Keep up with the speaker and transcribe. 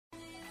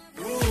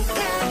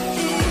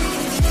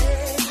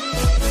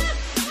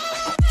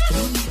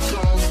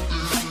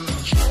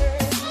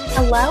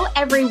Hello,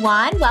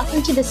 everyone.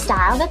 Welcome to the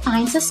Style That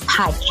Finds Us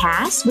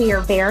podcast. We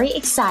are very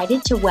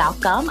excited to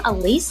welcome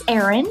Elyce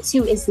Arons,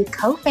 who is the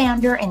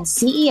co-founder and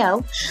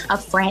CEO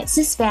of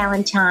Frances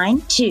Valentine,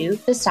 to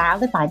the Style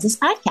That Finds Us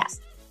podcast.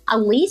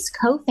 Elyce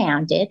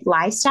co-founded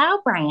lifestyle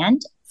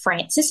brand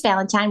Frances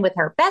Valentine with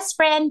her best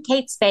friend,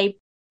 Kate Spade,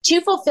 to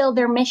fulfill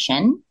their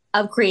mission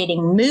of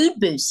creating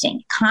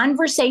mood-boosting,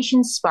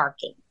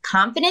 conversation-sparking,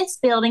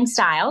 confidence-building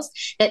styles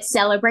that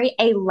celebrate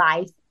a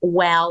life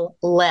well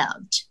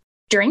lived.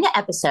 During the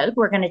episode,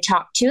 we're going to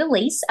talk to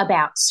Elyce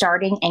about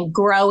starting and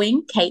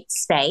growing Kate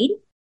Spade,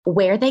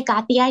 where they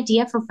got the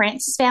idea for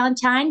Frances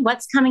Valentine,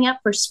 what's coming up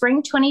for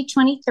spring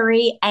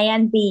 2023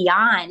 and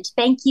beyond.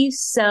 Thank you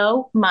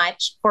so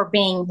much for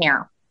being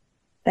here.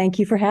 Thank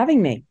you for having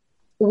me.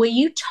 Will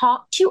you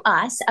talk to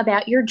us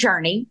about your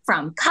journey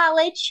from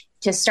college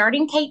to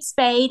starting Kate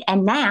Spade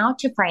and now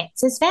to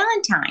Frances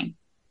Valentine?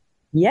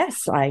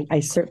 Yes, I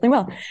certainly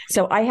will.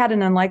 So I had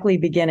an unlikely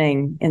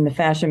beginning in the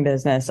fashion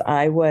business.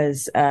 I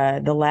was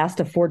the last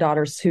of four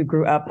daughters who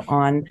grew up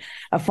on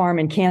a farm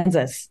in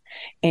Kansas.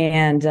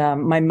 And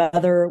my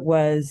mother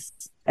was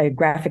a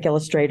graphic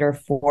illustrator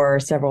for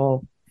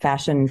several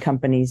fashion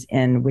companies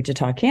in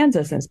Wichita,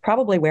 Kansas. And it's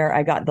probably where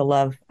I got the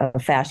love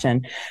of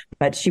fashion.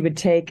 But she would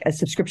take a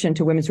subscription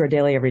to Women's Wear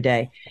Daily every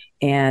day.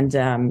 And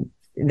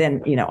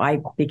then,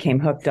 I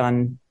became hooked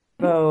on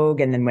Vogue.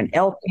 And then when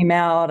Elle came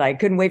out, I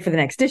couldn't wait for the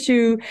next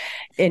issue.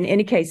 In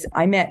any case,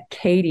 I met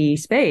Katie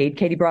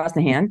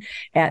Brosnahan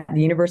at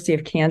the University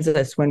of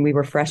Kansas when we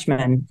were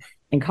freshmen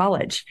in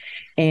college.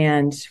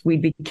 And we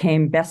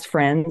became best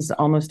friends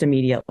almost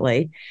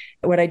immediately.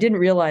 What I didn't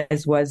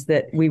realize was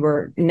that we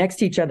were next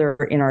to each other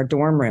in our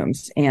dorm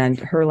rooms, and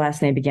her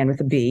last name began with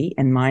a B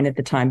and mine at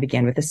the time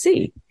began with a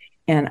C.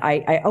 And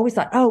I always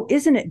thought, oh,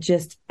 isn't it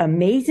just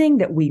amazing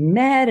that we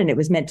met and it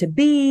was meant to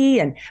be?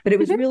 But it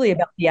was really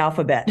about the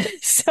alphabet.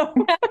 So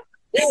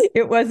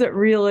it wasn't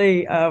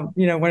really,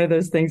 one of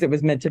those things that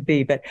was meant to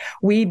be. But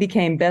we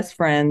became best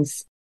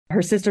friends.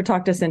 Her sister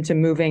talked us into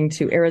moving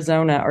to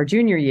Arizona our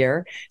junior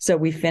year. So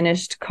we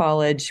finished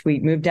college. We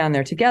moved down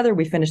there together.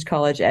 We finished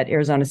college at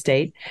Arizona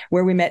State,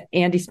 where we met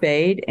Andy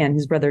Spade and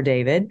his brother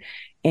David.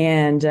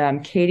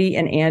 And Katie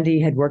and Andy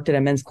had worked at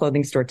a men's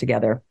clothing store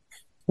together.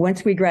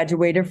 Once we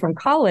graduated from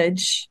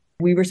college,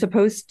 we were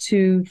supposed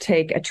to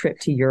take a trip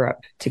to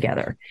Europe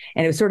together.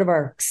 And it was sort of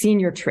our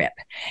senior trip.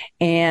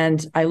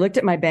 And I looked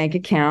at my bank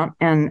account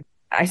and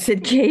I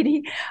said,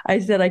 Katie, I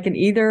can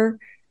either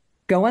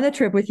go on the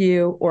trip with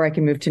you or I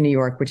can move to New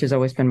York, which has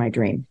always been my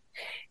dream.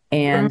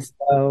 And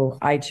so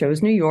I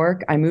chose New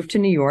York. I moved to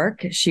New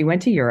York. She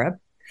went to Europe.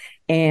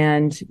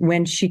 And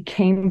when she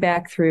came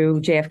back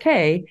through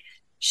JFK,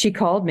 she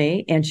called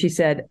me and she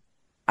said,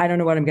 I don't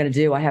know what I'm going to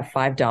do. I have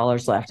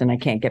 $5 left and I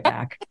can't get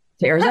back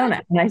to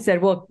Arizona. And I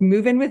said, well,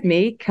 move in with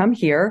me. Come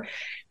here.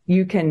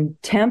 You can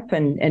temp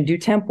and do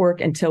temp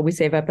work until we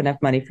save up enough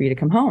money for you to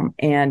come home.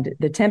 And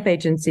the temp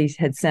agency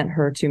had sent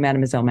her to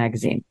Mademoiselle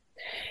magazine.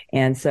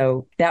 And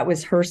so that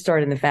was her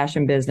start in the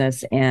fashion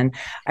business. And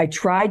I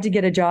tried to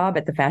get a job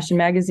at the fashion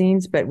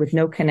magazines, but with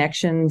no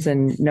connections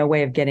and no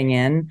way of getting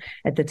in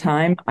at the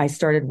time, I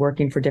started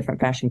working for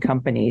different fashion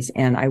companies.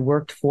 And I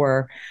worked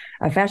for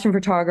a fashion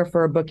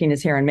photographer booking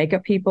his hair and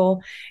makeup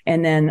people.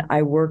 And then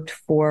I worked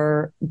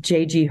for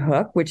J.G.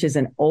 Hook, which is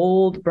an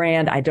old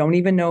brand. I don't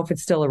even know if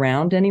it's still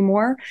around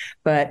anymore,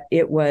 but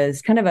it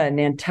was kind of a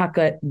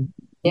Nantucket,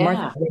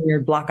 Martha's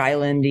Vineyard, Block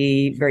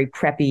Island-y, very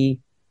preppy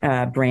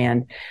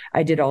brand.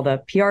 I did all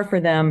the PR for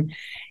them.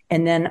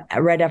 And then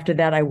right after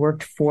that, I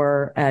worked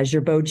for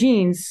Girbaud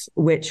Jeans,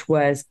 which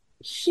was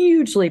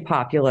hugely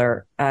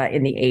popular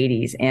in the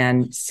 80s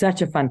and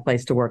such a fun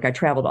place to work. I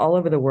traveled all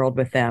over the world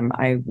with them.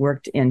 I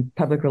worked in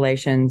public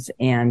relations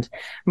and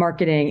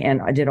marketing,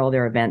 and I did all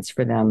their events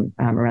for them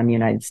around the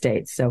United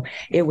States. So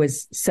it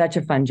was such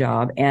a fun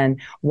job. And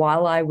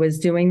while I was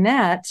doing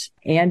that,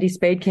 Andy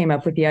Spade came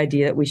up with the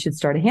idea that we should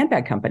start a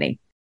handbag company,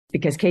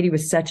 because Katie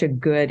was such a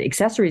good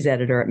accessories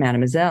editor at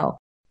Mademoiselle.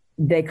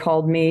 They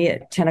called me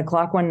at 10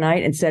 o'clock one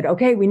night and said,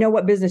 okay, we know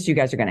what business you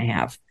guys are going to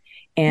have.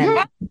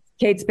 And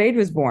Kate Spade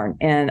was born.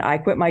 And I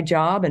quit my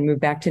job and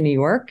moved back to New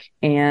York.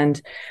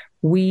 And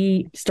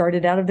we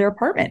started out of their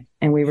apartment.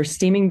 And we were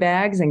steaming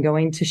bags and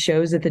going to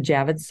shows at the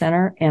Javits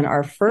Center. And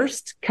our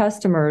first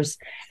customers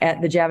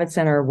at the Javits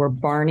Center were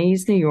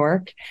Barney's New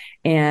York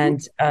and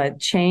a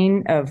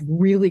chain of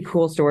really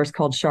cool stores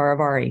called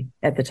Charivari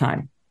at the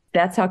time.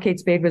 That's how Kate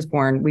Spade was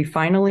born. We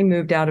finally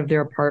moved out of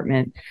their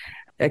apartment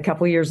a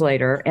couple of years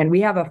later. And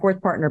we have a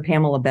fourth partner,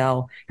 Pamela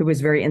Bell, who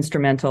was very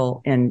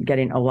instrumental in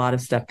getting a lot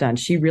of stuff done.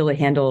 She really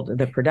handled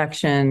the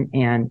production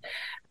and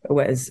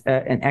was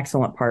an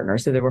excellent partner.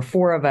 So there were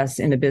four of us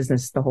in the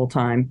business the whole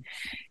time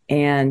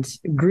and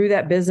grew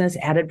that business,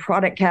 added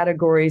product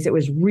categories. It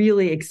was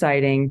really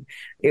exciting.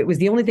 It was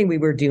the only thing we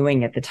were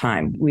doing at the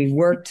time. We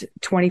worked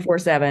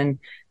 24/7.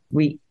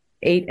 We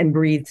ate and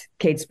breathed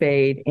Kate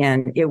Spade,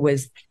 and it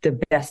was the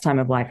best time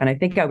of life. And I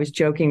think I was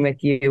joking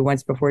with you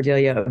once before,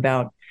 Delia,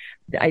 about,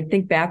 I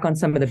think back on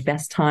some of the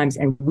best times,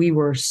 and we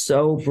were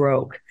so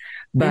broke,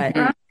 but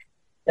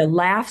the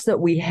laughs that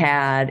we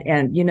had.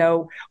 And,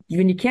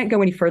 when you can't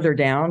go any further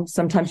down,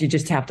 sometimes you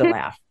just have to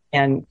laugh.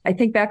 And I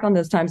think back on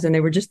those times, and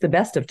they were just the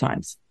best of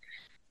times.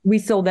 We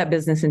sold that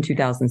business in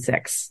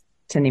 2006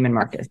 to Neiman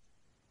Marcus.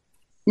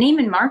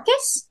 Neiman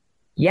Marcus?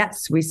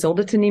 Yes, we sold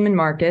it to Neiman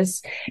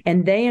Marcus,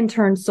 and they in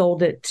turn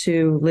sold it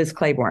to Liz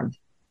Claiborne.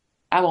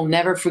 I will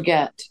never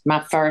forget my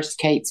first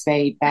Kate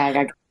Spade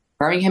bag.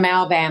 Birmingham,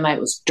 Alabama. It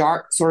was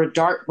dark, sort of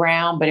dark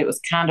brown, but it was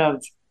kind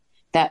of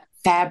that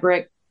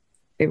fabric.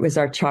 It was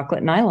our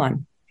chocolate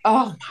nylon.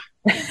 Oh,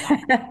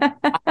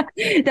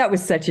 that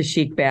was such a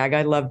chic bag.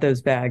 I loved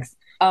those bags.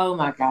 Oh,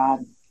 my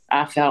God.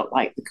 I felt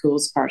like the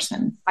coolest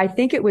person. I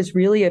think it was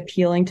really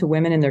appealing to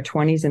women in their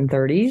 20s and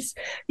 30s.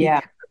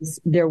 Yeah.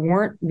 There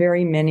weren't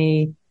very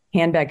many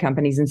handbag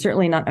companies, and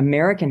certainly not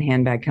American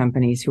handbag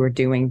companies, who were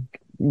doing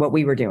what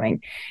we were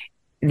doing.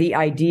 The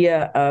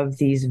idea of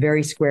these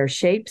very square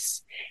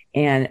shapes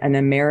and an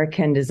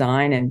American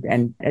design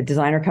and a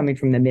designer coming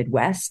from the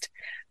Midwest,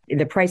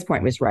 the price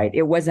point was right.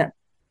 It wasn't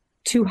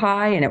too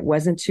high and it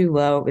wasn't too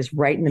low. It was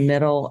right in the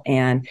middle.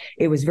 And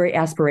it was very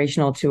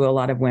aspirational to a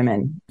lot of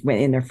women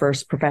in their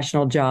first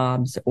professional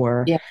jobs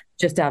or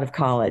just out of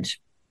college.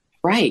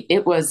 Right.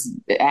 It was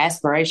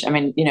aspiration. I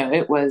mean,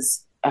 it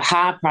was a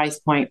high price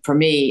point for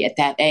me at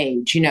that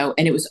age, and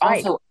it was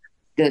also,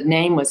 the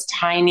name was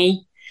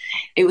tiny.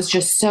 It was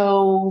just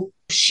so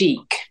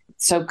chic,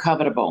 so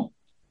covetable.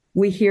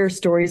 We hear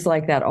stories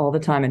like that all the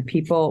time, and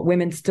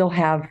women still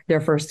have their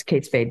first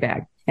Kate Spade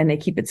bag, and they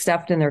keep it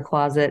stuffed in their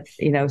closet,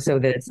 so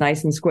that it's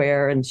nice and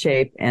square and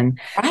shape. And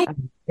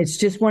it's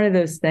just one of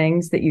those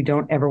things that you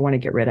don't ever want to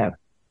get rid of.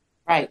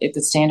 Right. It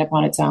could stand up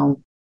on its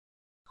own.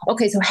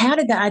 Okay. So how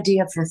did the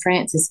idea for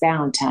Frances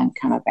Valentine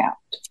come about?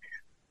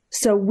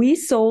 So we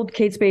sold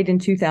Kate Spade in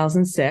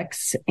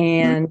 2006.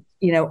 And,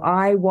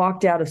 I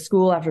walked out of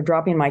school after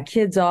dropping my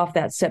kids off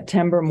that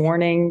September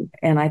morning.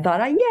 And I thought,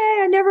 I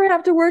never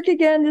have to work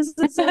again. This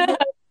is so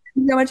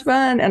much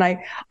fun. And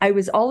I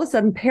was all of a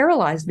sudden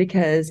paralyzed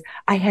because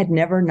I had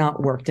never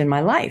not worked in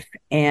my life.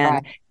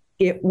 And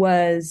it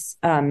was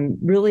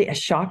really a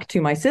shock to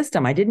my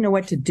system. I didn't know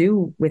what to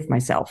do with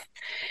myself.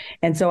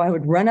 And so I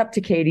would run up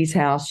to Katie's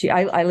house.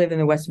 I live in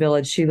the West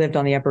Village. She lived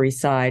on the Upper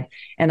East Side.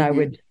 And I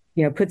would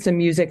put some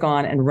music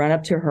on and run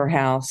up to her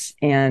house,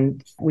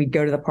 and we'd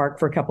go to the park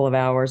for a couple of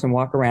hours and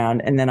walk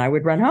around. And then I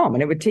would run home,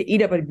 and it would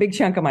eat up a big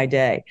chunk of my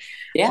day.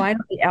 Yeah.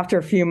 Finally, after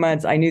a few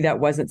months, I knew that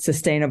wasn't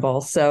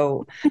sustainable.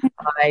 So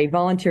I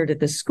volunteered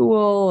at the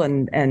school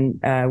and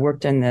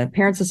worked in the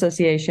Parents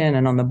Association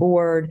and on the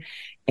board,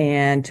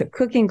 and took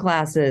cooking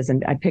classes,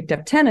 and I picked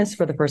up tennis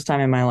for the first time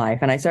in my life.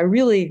 And I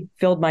really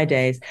filled my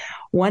days.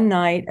 One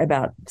night,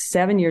 about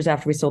 7 years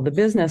after we sold the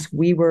business,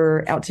 we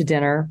were out to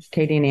dinner,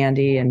 Katie and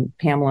Andy and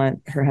Pamela,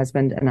 her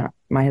husband, and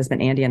my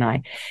husband, Andy, and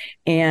I.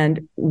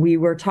 And we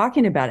were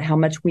talking about how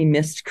much we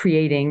missed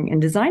creating and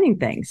designing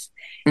things,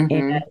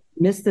 and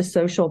missed the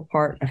social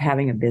part of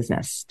having a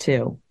business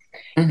too.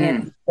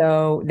 And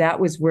so that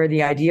was where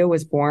the idea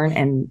was born.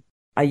 And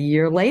a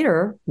year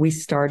later, we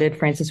started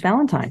Frances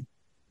Valentine.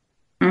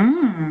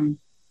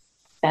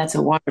 That's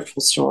a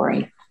wonderful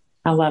story.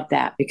 I love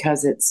that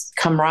because it's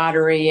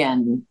camaraderie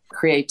and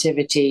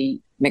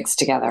creativity mixed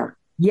together.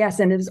 Yes.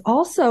 And it's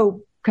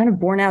also kind of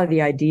born out of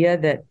the idea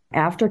that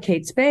after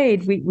Kate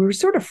Spade, we were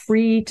sort of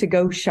free to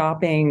go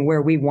shopping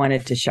where we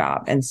wanted to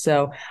shop. And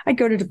so I'd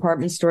go to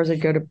department stores,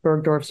 I'd go to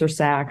Bergdorf's or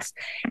Saks,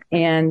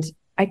 and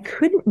I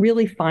couldn't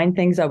really find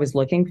things I was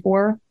looking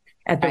for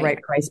at the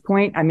right price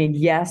point. I mean,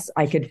 yes,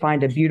 I could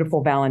find a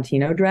beautiful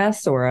Valentino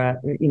dress or a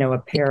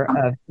pair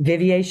of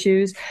Vivier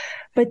shoes,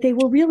 but they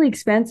were really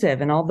expensive.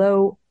 And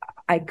although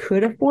I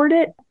could afford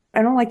it,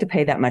 I don't like to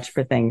pay that much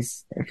for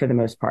things for the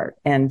most part.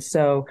 And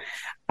so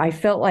I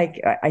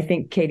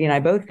think Katie and I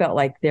both felt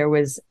like there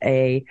was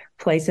a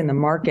place in the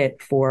market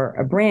for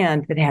a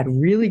brand that had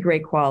really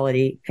great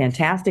quality,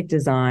 fantastic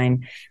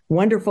design,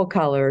 wonderful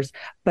colors,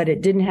 but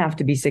it didn't have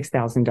to be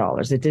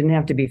 $6,000. It didn't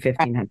have to be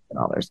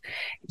 $1,500.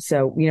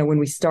 So, when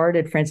we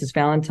started Frances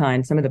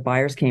Valentine, some of the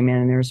buyers came in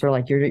and they were sort of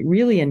like, you're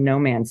really in no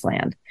man's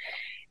land.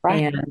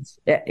 Right.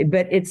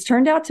 But it's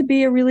turned out to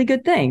be a really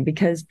good thing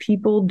because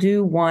people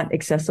do want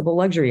accessible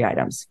luxury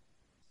items.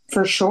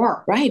 For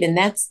sure. Right. And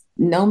that's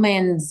no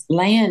man's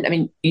land. I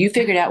mean, you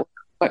figured out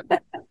what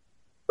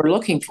we're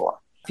looking for.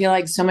 I feel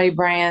like so many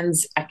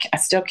brands, I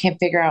still can't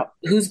figure out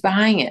who's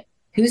buying it,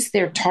 who's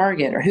their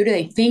target, or who do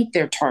they think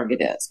their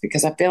target is?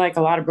 Because I feel like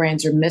a lot of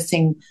brands are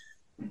missing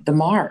the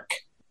mark.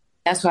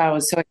 That's why I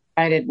was so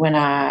excited when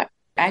I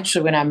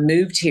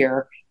moved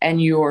here, and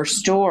your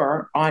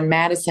store on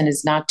Madison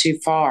is not too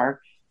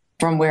far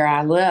from where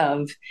I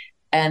live,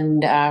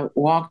 and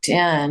walked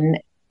in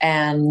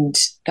and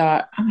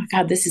thought, oh my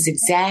God, this is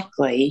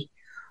exactly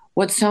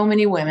what so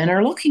many women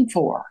are looking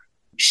for.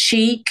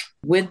 Chic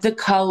with the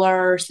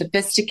color,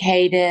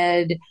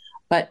 sophisticated,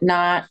 but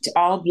not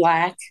all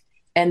black.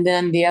 And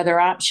then the other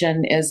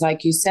option is,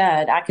 like you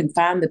said, I can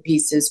find the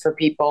pieces for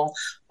people,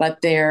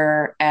 but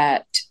they're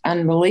at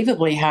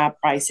unbelievably high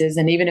prices.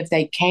 And even if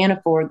they can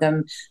afford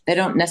them, they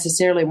don't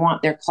necessarily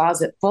want their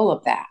closet full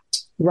of that.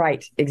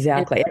 Right.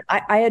 Exactly.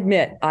 I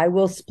admit I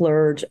will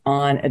splurge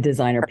on a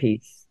designer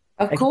piece.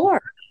 Of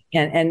course.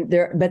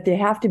 But they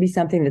have to be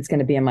something that's going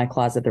to be in my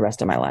closet the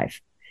rest of my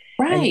life.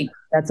 Right. And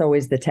that's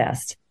always the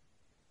test.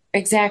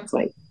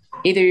 Exactly.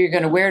 Either you're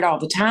going to wear it all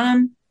the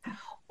time,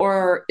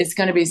 or it's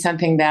going to be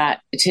something that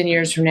 10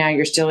 years from now,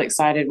 you're still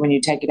excited when you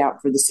take it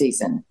out for the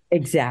season.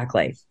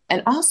 Exactly.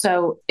 And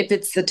also, if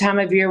it's the time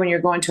of year when you're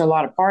going to a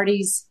lot of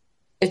parties,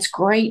 it's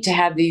great to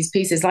have these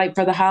pieces. Like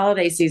for the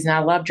holiday season, I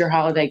loved your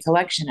holiday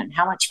collection, and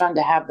how much fun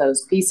to have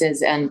those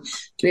pieces and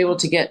to be able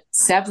to get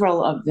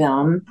several of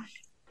them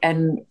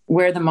and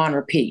wear them on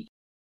repeat.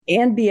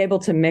 And be able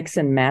to mix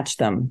and match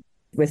them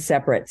with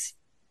separates.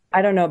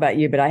 I don't know about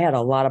you, but I had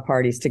a lot of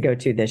parties to go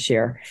to this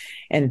year.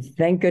 And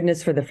thank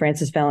goodness for the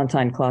Frances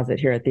Valentine closet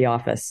here at the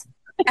office.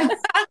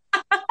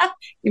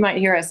 You might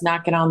hear us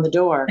knocking on the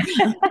door.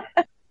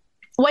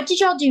 What did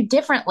y'all do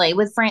differently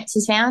with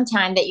Frances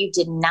Valentine that you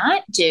did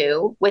not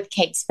do with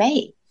Kate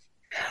Spade?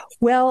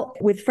 Well,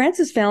 with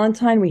Frances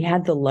Valentine, we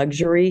had the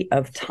luxury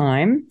of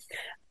time.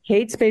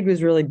 Kate Spade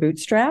was really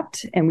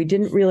bootstrapped, and we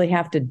didn't really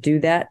have to do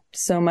that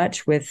so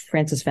much with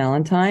Frances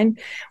Valentine.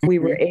 We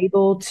were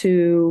able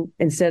to,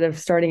 instead of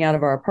starting out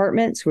of our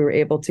apartments, we were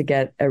able to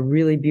get a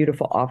really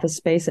beautiful office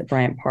space at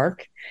Bryant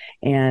Park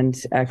and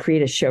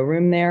create a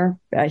showroom there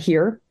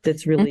here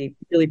that's really,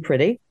 really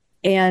pretty.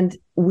 And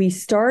we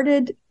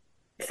started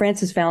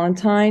Frances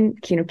Valentine.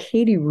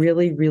 Katie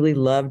really, really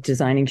loved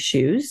designing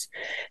shoes.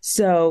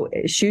 So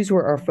shoes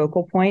were our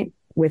focal point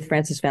with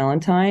Frances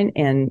Valentine,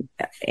 and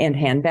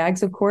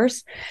handbags, of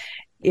course.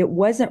 It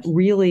wasn't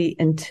really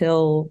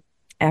until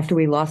after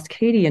we lost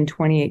Katie in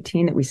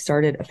 2018 that we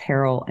started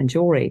apparel and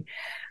jewelry.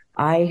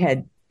 I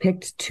had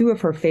picked two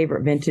of her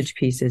favorite vintage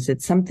pieces.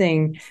 It's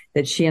something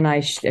that she and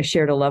I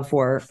shared a love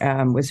for,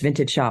 was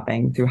vintage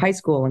shopping through high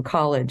school and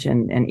college,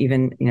 and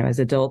even, as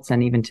adults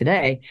and even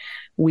today,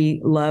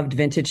 we loved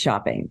vintage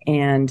shopping.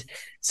 And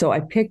so I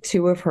picked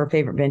two of her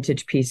favorite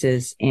vintage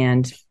pieces,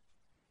 and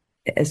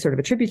as sort of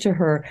a tribute to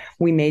her,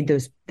 we made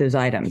those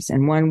items.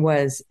 And one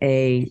was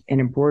an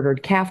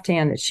embroidered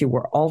caftan that she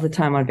wore all the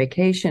time on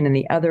vacation, and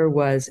the other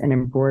was an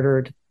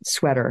embroidered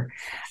sweater.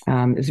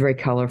 It was very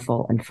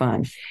colorful and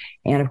fun.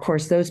 And of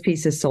course, those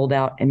pieces sold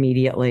out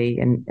immediately,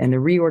 and the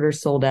reorders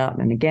sold out,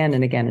 and again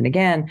and again and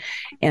again.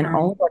 And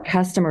all of our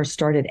customers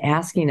started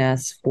asking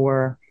us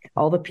for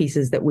all the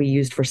pieces that we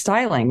used for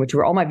styling, which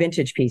were all my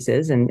vintage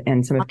pieces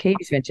and some of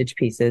Katie's vintage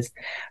pieces,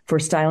 for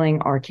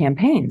styling our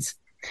campaigns.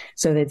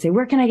 So they'd say,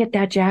 where can I get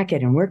that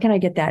jacket? And where can I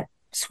get that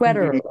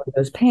sweater or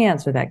those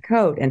pants or that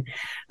coat? And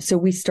so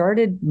we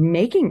started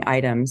making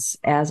items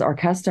as our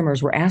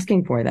customers were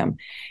asking for them.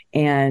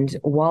 And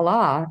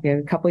voila,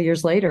 a couple of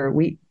years later,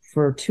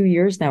 for 2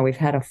 years now, we've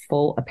had a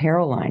full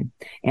apparel line,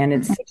 and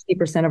it's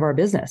 60% of our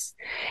business.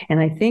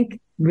 And I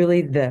think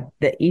really the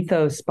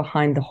ethos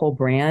behind the whole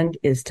brand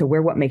is to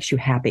wear what makes you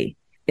happy.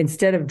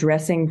 Instead of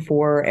dressing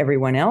for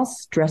everyone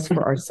else, dress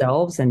for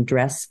ourselves and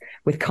dress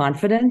with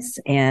confidence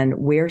and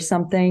wear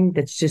something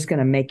that's just going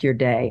to make your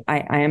day.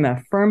 I am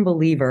a firm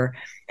believer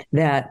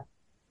that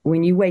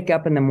when you wake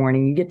up in the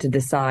morning, you get to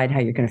decide how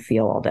you're going to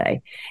feel all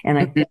day. And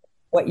I think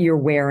what you're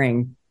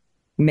wearing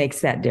makes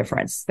that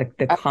difference. The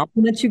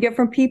compliments you get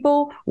from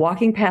people,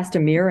 walking past a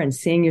mirror and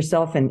seeing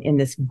yourself in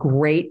this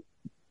great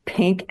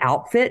pink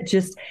outfit,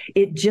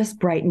 it just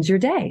brightens your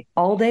day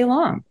all day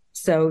long.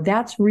 So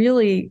that's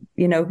really,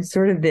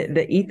 sort of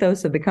the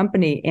ethos of the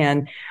company.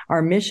 And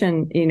our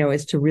mission,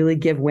 is to really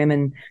give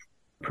women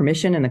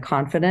permission and the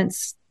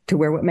confidence to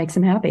wear what makes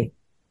them happy.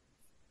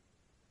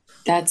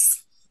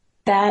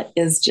 That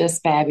is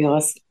just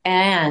fabulous.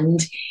 And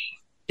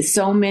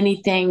so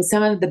many things,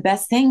 some of the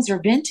best things are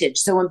vintage.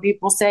 So when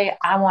people say,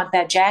 I want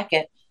that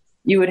jacket,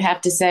 you would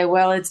have to say,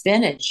 well, it's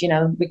vintage.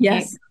 We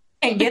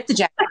can't get the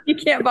jacket. You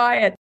can't buy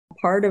it.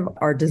 Part of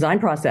our design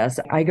process,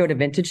 I go to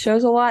vintage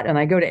shows a lot, and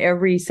I go to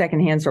every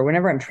secondhand store.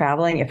 Whenever I'm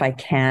traveling, if I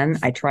can,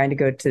 I try to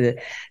go to the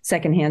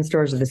secondhand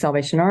stores of the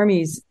Salvation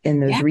Armies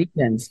in those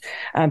regions,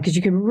 because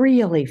you can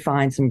really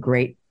find some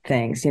great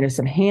things,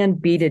 some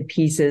hand beaded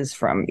pieces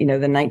from, the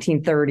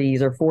 1930s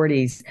or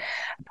 40s.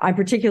 I'm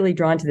particularly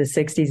drawn to the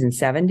 60s and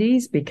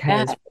 70s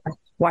because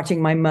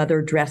watching my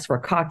mother dress for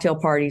cocktail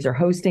parties or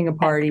hosting a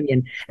party,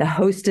 and the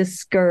hostess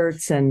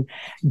skirts and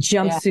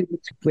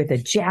jumpsuits with a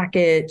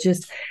jacket,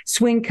 just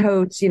swing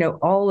coats,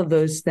 all of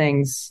those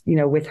things,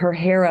 with her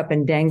hair up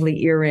and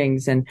dangly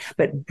earrings,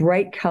 but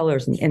bright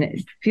colors. And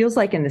it feels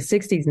like in the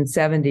 60s and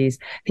 70s,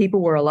 people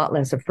were a lot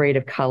less afraid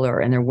of color,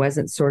 and there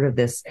wasn't sort of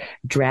this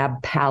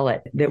drab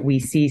palette that we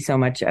see so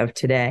much of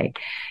today.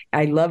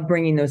 I love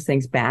bringing those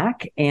things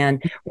back.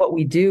 And what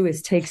we do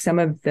is take some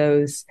of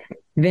those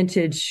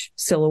vintage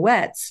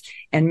silhouettes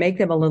and make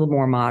them a little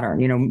more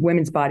modern.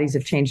 Women's bodies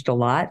have changed a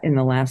lot in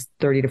the last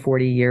 30 to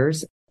 40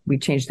 years. We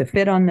changed the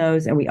fit on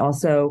those, and we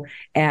also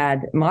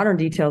add modern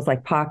details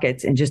like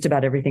pockets in just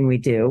about everything we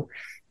do.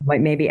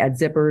 Like maybe add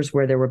zippers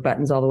where there were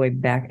buttons all the way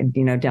back,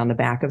 down the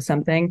back of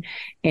something.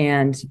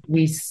 And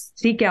we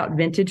seek out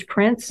vintage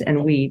prints,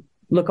 and we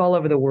look all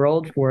over the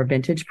world for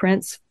vintage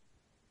prints.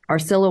 Our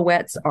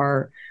silhouettes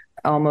are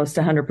almost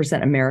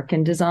 100%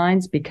 American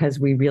designs because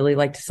we really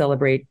like to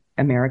celebrate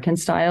American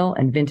style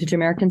and vintage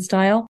American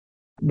style.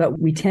 But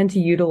we tend to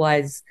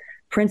utilize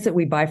prints that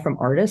we buy from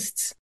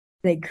artists.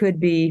 They could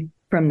be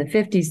from the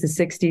 50s, the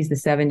 60s, the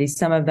 70s.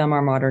 Some of them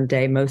are modern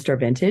day. Most are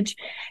vintage.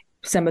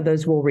 Some of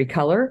those will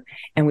recolor,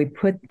 and we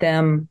put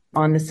them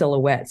on the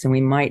silhouettes, and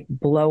we might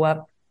blow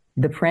up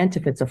the print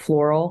if it's a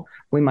floral.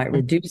 We might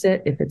reduce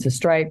it if it's a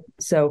stripe.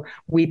 So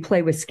we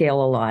play with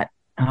scale a lot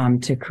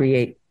to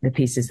create the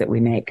pieces that we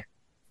make.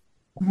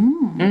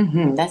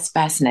 Mm-hmm. That's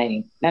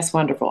fascinating. That's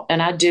wonderful.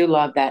 And I do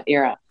love that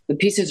era. The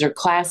pieces are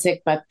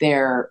classic, but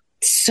they're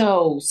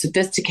so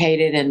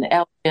sophisticated and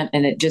elegant,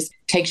 and it just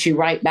takes you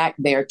right back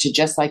there to,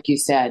 just like you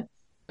said,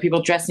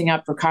 people dressing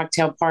up for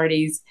cocktail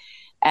parties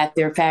at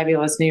their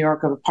fabulous New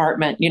York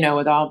apartment,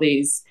 with all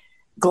these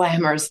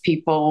glamorous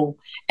people.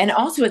 And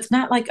also, it's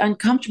not like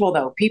uncomfortable,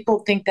 though. People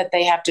think that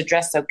they have to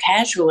dress so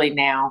casually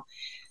now.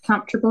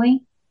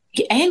 Comfortably?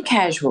 And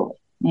casually.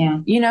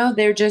 Yeah.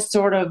 They're just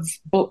sort of,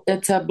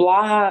 it's a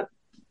blah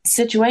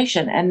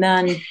situation. And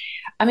then,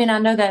 I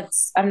know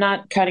I'm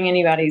not cutting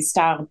anybody's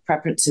style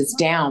preferences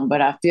down, but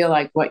I feel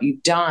like what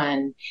you've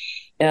done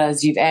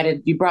is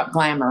you brought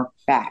glamour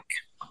back.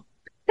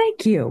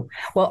 Thank you.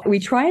 Well, we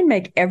try and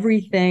make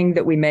everything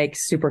that we make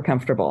super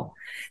comfortable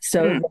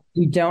so that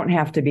you don't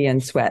have to be in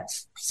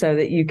sweats, so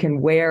that you can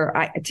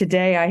wear.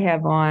 Today I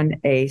have on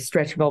a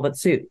stretch velvet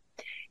suit,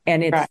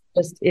 and it's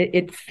just,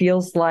 it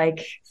feels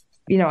like,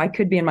 I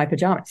could be in my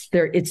pajamas.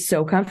 It's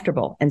so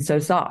comfortable and so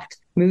soft,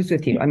 moves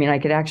with you. I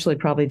could actually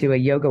probably do a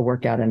yoga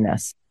workout in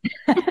this.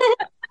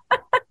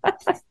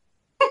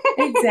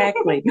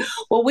 Exactly.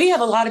 Well, we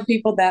have a lot of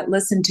people that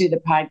listen to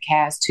the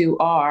podcast who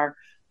are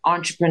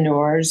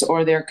entrepreneurs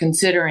or they're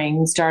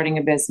considering starting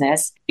a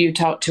business. You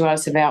talked to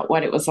us about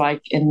what it was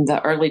like in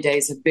the early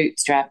days of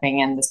bootstrapping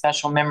and the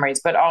special memories,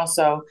 but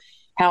also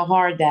how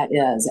hard that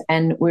is.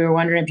 And we were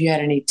wondering if you had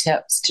any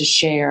tips to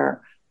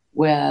share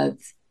with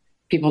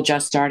people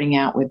just starting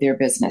out with their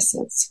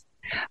businesses.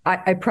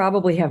 I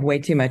probably have way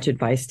too much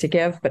advice to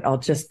give, but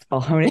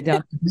I'll hone it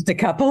down to just a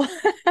couple.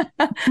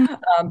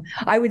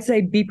 I would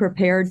say be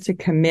prepared to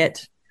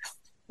commit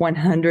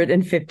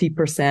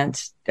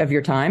 150% of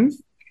your time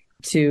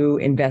to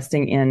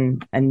investing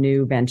in a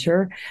new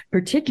venture,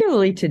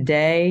 particularly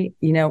today.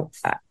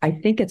 I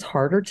think it's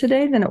harder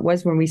today than it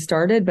was when we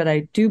started, but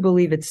I do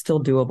believe it's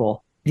still doable.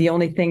 The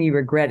only thing you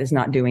regret is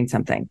not doing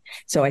something.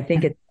 So I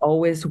think it's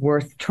always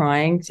worth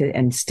trying to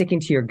and sticking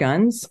to your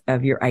guns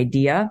of your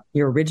idea,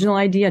 your original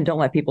idea, and don't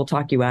let people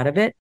talk you out of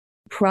it.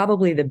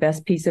 Probably the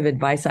best piece of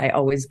advice I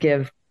always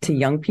give to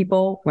young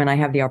people when I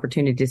have the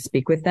opportunity to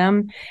speak with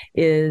them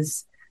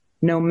is,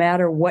 no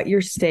matter what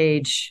your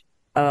stage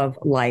of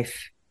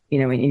life,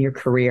 in your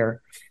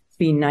career,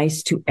 be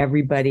nice to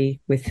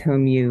everybody with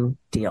whom you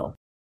deal.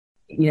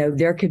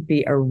 There could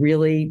be a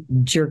really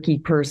jerky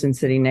person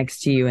sitting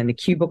next to you in the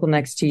cubicle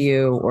next to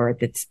you or at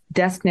the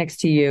desk next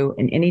to you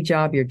in any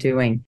job you're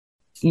doing.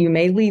 You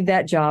may leave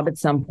that job at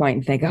some point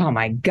and think, oh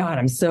my God,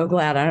 I'm so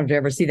glad I don't have to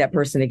ever see that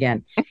person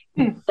again.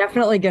 You're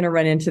definitely going to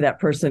run into that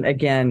person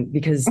again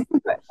because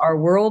our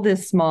world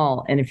is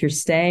small. And if you're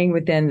staying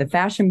within the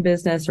fashion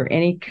business or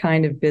any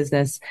kind of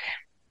business,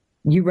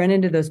 you run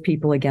into those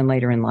people again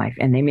later in life,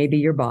 and they may be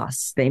your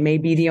boss. They may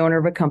be the owner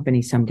of a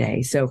company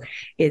someday. So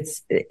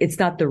it's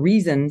not the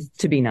reason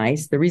to be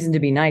nice. The reason to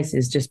be nice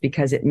is just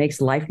because it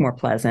makes life more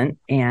pleasant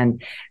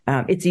and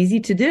it's easy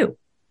to do,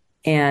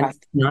 and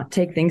not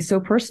take things so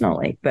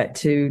personally, but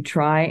to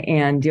try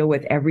and deal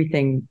with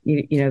everything,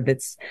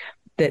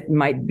 that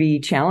might be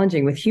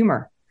challenging with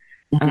humor.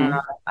 Mm-hmm.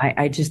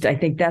 I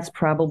think that's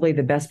probably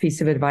the best piece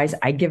of advice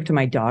I give to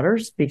my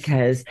daughters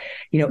because,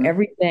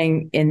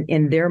 everything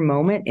in their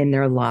moment, in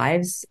their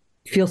lives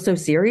feels so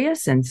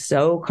serious and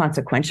so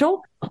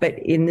consequential. But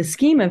in the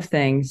scheme of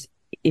things,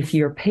 if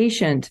you're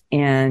patient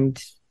and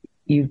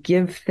you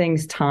give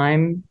things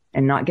time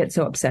and not get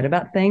so upset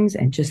about things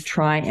and just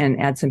try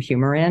and add some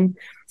humor in,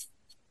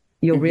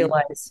 you'll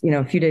realize,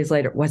 a few days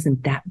later, it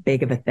wasn't that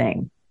big of a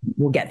thing.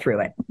 We'll get through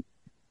it.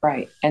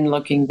 Right. And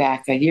looking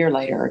back a year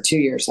later or 2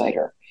 years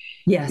later.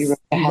 Yes. You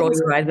roll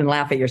your eyes and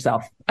laugh at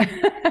yourself.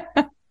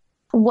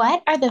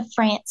 What are the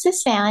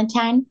Frances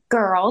Valentine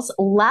girls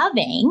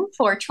loving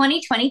for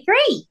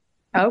 2023?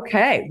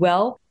 Okay.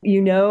 Well,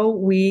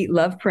 we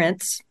love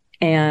prints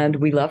and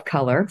we love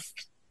color.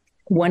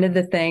 One of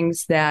the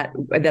things that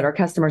our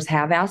customers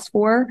have asked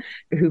for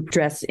who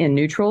dress in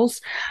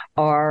neutrals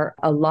are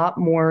a lot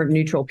more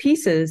neutral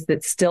pieces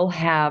that still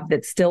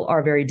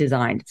are very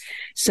designed.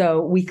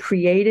 So we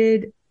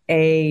created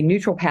a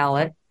neutral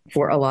palette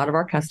for a lot of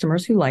our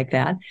customers who like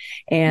that.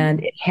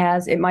 And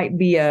it might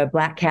be a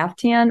black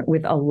caftan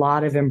with a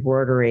lot of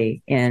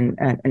embroidery in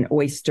an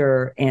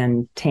oyster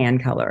and tan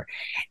color.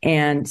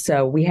 And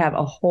so we have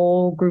a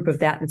whole group of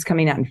that's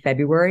coming out in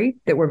February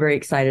that we're very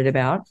excited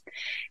about.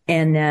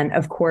 And then,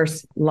 of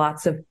course,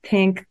 lots of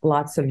pink,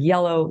 lots of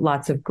yellow,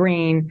 lots of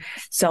green,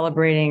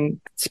 celebrating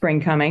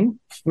spring coming,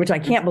 which I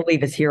can't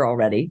believe is here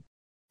already.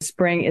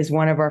 Spring is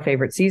one of our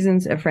favorite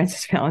seasons of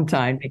Francis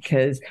Valentine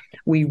because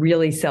we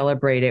really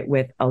celebrate it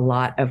with a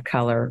lot of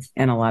color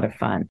and a lot of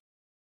fun.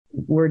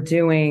 We're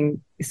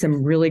doing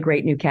some really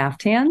great new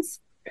caftans,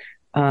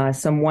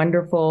 some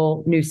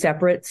wonderful new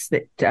separates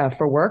that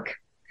for work.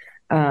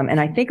 And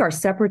I think our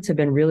separates have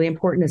been really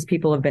important as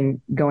people have been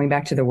going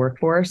back to the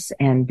workforce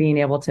and being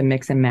able to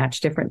mix and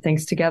match different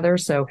things together.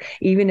 So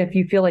even if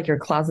you feel like your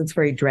closet's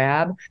very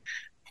drab,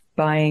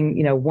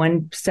 buying,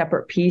 one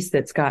separate piece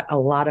that's got a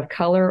lot of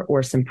color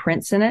or some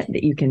prints in it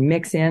that you can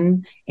mix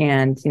in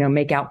and,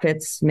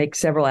 make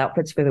several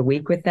outfits for the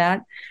week with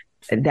that.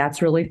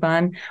 That's really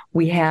fun.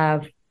 We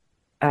have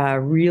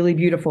really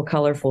beautiful,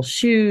 colorful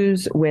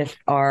shoes with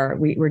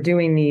we're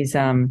doing these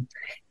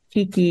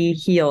Kiki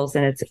heels,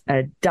 and it's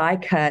a die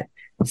cut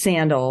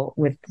sandal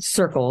with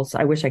circles.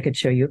 I wish I could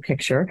show you a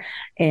picture.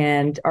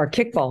 And our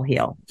kickball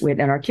heel. And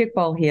our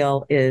kickball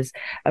heel is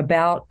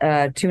about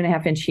a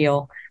 2.5-inch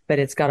heel, but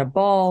it's got a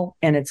ball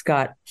and it's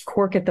got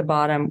cork at the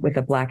bottom with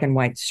a black and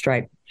white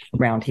stripe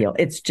round heel.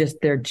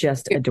 They're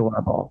just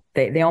adorable.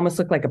 They almost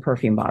look like a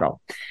perfume bottle.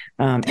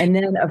 And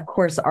then, of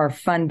course, our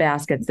fun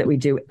baskets that we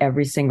do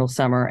every single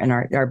summer. And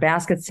our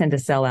baskets tend to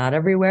sell out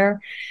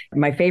everywhere.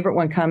 My favorite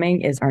one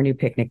coming is our new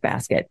picnic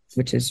basket,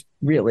 which is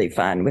really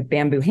fun with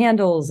bamboo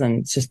handles.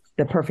 And it's just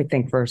the perfect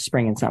thing for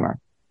spring and summer.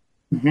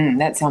 Mm-hmm.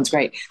 That sounds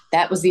great.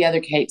 That was the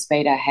other Kate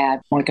Spade I had,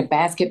 like a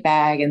basket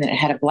bag, and then it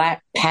had a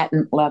black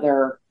patent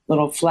leather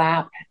little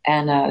flap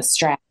and a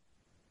strap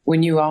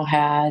when you all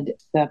had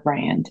the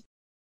brand.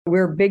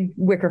 We're big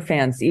wicker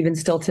fans, even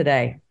still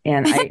today.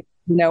 And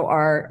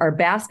our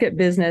basket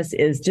business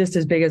is just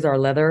as big as our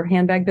leather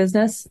handbag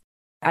business.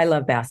 I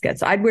love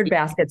baskets. I'd wear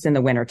baskets in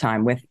the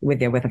wintertime with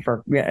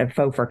a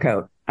faux fur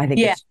coat. I think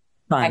it's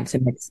fun to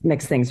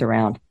mix things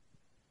around.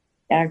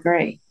 I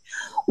agree.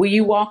 Will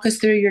you walk us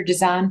through your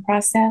design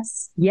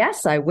process?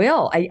 Yes, I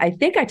will. I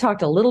think I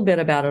talked a little bit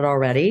about it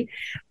already.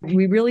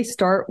 We really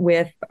start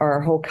with our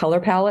whole color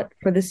palette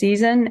for the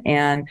season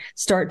and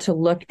start to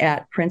look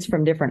at prints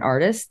from different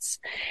artists.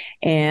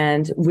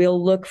 And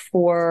we'll look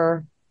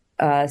for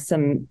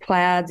some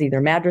plaids,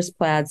 either madras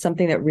plaids,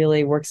 something that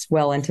really works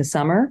well into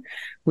summer.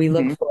 We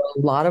look for a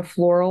lot of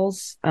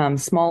florals,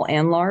 small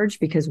and large,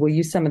 because we'll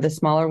use some of the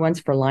smaller ones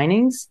for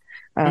linings.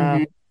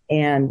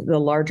 And the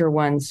larger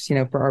ones,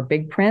 for our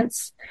big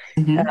prints.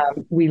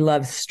 We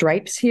love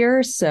stripes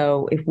here.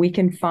 So if we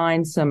can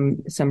find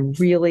some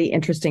really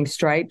interesting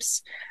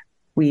stripes,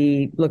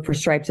 we look for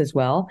stripes as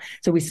well.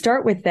 So we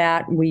start with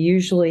that. We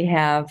usually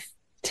have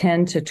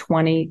 10 to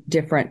 20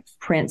 different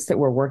prints that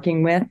we're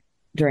working with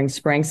during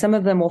spring. Some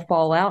of them will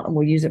fall out and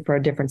we'll use it for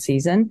a different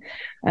season.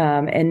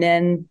 And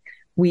then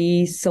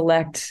we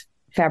select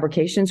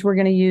fabrications we're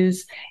going to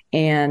use,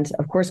 and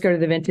of course go to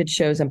the vintage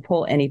shows and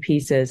pull any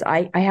pieces.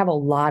 I have a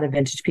lot of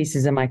vintage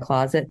pieces in my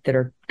closet that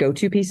are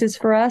go-to pieces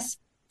for us.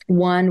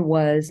 One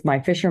was my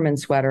fisherman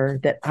sweater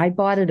that I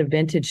bought at a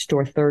vintage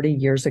store 30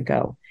 years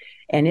ago,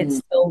 and it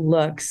still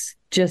looks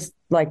just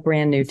like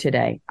brand new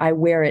today. I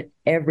wear it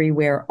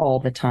everywhere all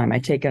the time. I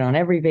take it on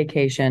every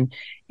vacation.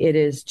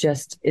 It's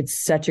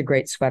such a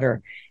great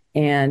sweater.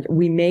 And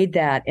we made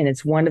that, and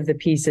it's one of the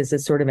pieces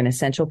that's sort of an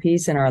essential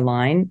piece in our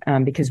line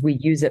because we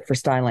use it for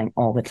styling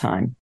all the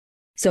time.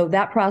 So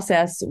that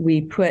process,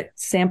 we put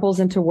samples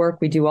into work.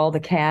 We do all the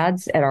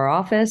CADs at our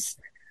office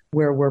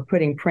where we're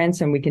putting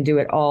prints, and we can do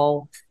it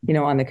all,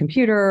 on the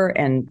computer.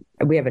 And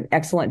we have an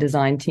excellent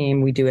design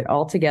team. We do it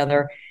all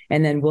together.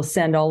 And then we'll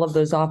send all of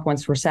those off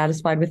once we're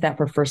satisfied with that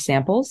for first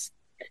samples.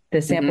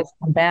 The samples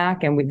come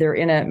back and they're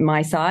in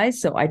my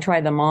size. So I try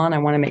them on. I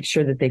want to make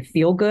sure that they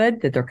feel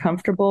good, that they're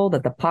comfortable,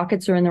 that the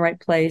pockets are in the right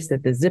place,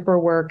 that the zipper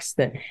works,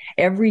 that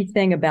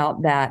everything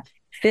about that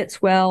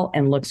fits well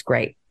and looks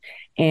great.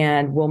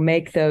 And we'll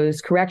make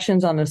those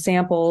corrections on those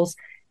samples,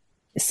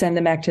 send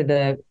them back to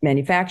the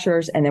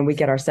manufacturers, and then we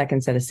get our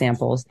second set of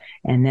samples,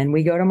 and then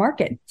we go to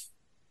market.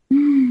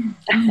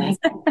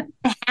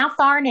 How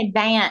far in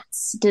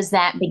advance does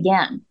that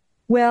begin?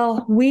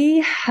 Well,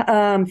 we,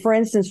 for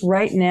instance,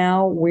 right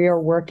now we are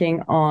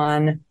working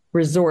on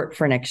resort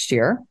for next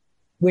year,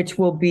 which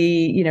will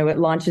be, it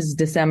launches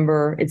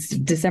December. It's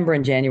December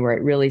and January.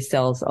 It really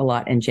sells a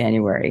lot in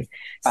January.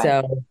 Right.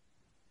 So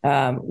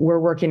we're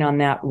working on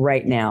that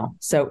right now.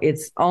 So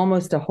it's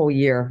almost a whole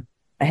year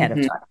ahead of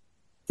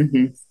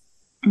time.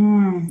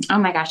 Oh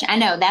my gosh. I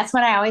know. That's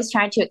what I always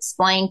try to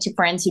explain to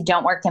friends who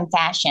don't work in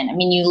fashion. I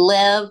mean, you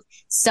live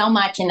so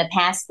much in the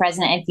past,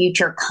 present, and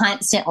future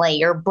constantly.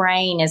 Your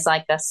brain is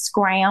like a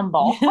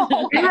scramble.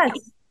 Yes,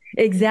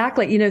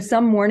 exactly.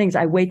 Some mornings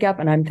I wake up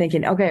and I'm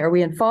thinking, okay, are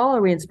we in fall?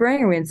 Are we in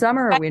spring? Are we in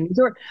summer? Are we in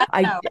resort?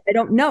 I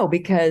don't know,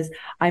 because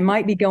I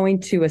might be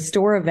going to a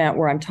store event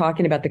where I'm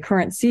talking about the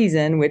current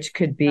season, which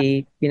could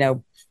be,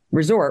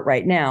 resort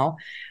right now.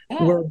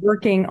 Yeah. We're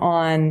working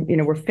on,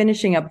 we're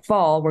finishing up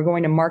fall. We're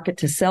going to market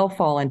to sell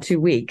fall in 2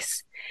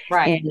 weeks.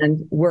 Right.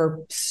 And we're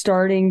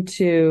starting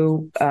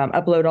to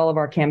upload all of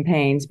our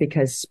campaigns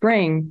because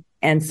spring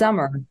and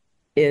summer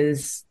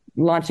is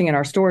launching in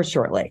our stores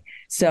shortly.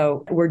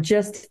 So we're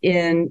just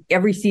in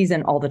every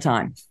season all the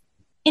time.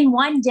 In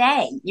one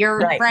day, your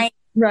brain.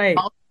 Right.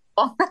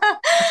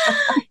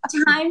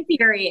 time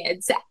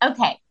periods.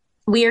 Okay.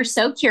 We are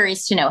so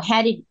curious to know,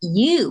 how did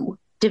you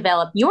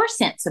develop your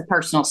sense of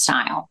personal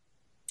style?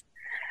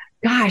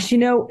 Gosh,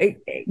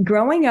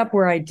 growing up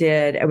where I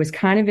did, I was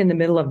kind of in the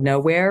middle of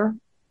nowhere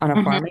on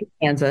a farm in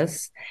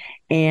Kansas.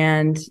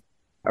 And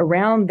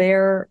around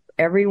there,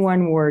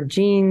 everyone wore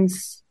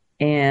jeans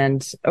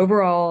and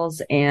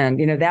overalls. And,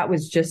 that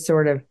was just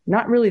sort of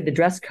not really the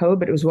dress code,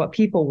 but it was what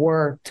people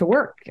wore to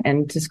work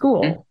and to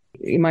school.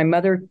 My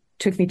mother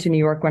took me to New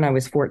York when I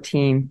was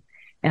 14.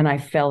 And I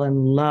fell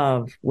in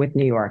love with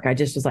New York. I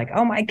just was like,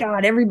 oh my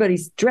God,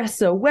 everybody's dressed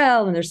so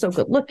well and they're so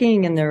good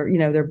looking and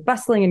they're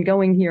bustling and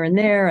going here and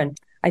there. And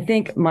I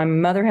think my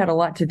mother had a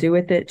lot to do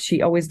with it.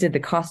 She always did the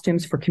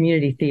costumes for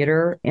community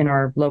theater in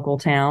our local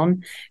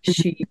town.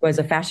 She was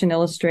a fashion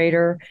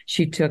illustrator.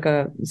 She took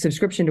a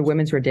subscription to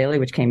Women's Wear Daily,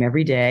 which came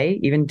every day,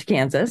 even to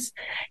Kansas.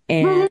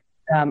 And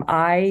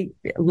I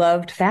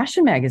loved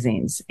fashion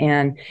magazines.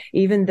 And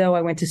even though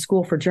I went to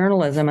school for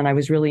journalism and I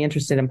was really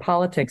interested in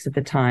politics at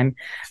the time,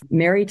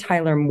 Mary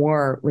Tyler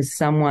Moore was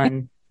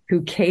someone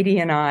who Katie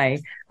and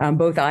I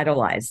both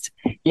idolized.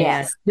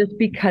 Yes. And just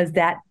because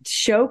that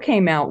show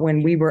came out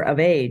when we were of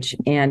age,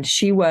 and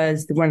she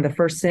was one of the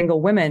first single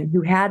women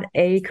who had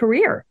a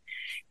career.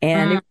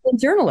 And it was in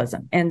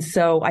journalism. And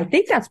so I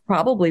think that's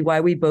probably why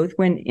we both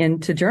went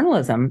into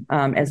journalism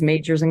as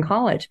majors in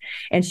college.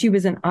 And she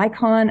was an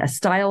icon, a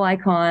style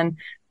icon.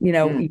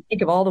 You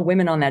think of all the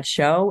women on that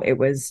show. It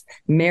was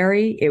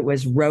Mary, it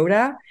was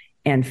Rhoda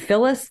and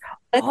Phyllis.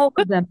 All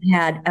of them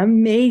had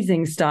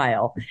amazing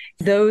style.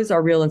 Those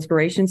are real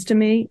inspirations to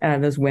me,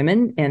 those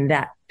women. And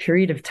that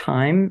period of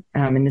time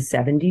in the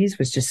 70s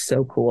was just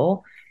so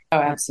cool. Oh,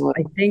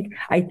 absolutely.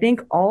 I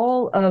think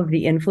all of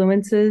the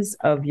influences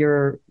of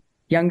your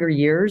younger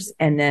years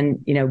and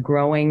then,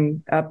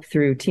 growing up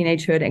through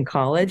teenagehood and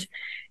college,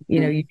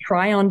 you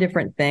try on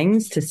different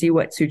things to see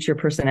what suits your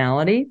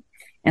personality.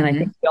 And I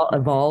think we all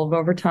evolve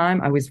over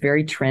time. I was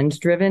very trend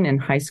driven in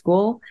high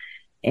school.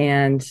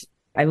 And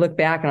I look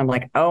back and I'm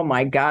like, oh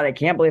my God, I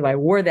can't believe I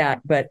wore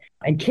that.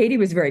 And Katie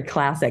was very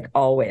classic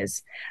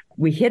always.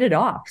 We hit it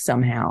off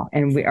somehow,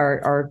 and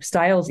our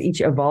styles each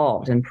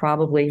evolved, and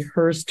probably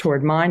hers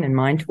toward mine and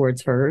mine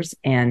towards hers.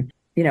 And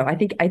I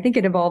think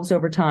it evolves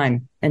over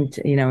time. And,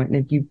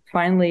 if you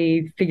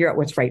finally figure out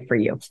what's right for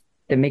you,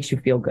 that makes you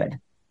feel good.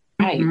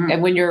 Right.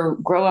 And when you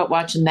grow up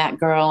watching That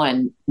Girl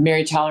and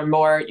Mary Tyler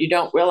Moore, you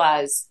don't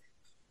realize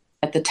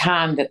at the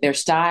time that their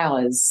style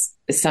is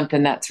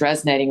something that's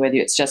resonating with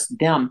you. It's just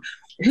them.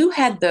 Who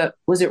had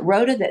was it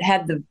Rhoda that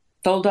had the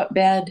fold up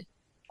bed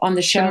on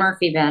the show? The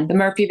Murphy bed. The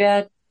Murphy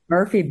bed?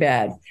 Murphy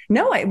bed.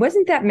 No, it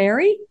wasn't that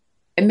Mary?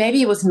 And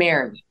maybe it was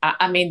Mary.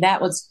 I mean,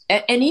 that was,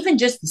 and even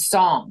just the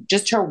song,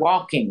 just her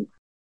walking.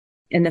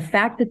 And the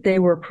fact that they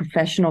were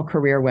professional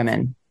career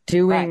women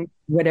doing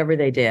whatever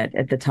they did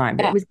at the time.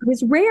 Yeah. It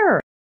was rare.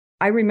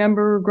 I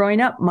remember growing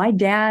up, my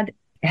dad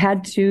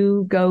had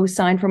to go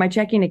sign for my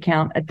checking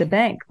account at the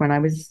bank when I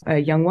was a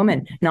young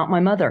woman, not my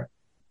mother.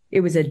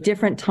 It was a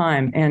different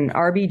time, and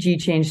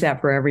RBG changed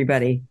that for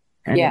everybody.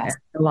 And yes.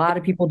 A lot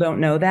of people don't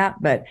know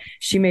that, but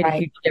she made a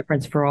huge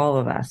difference for all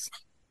of us.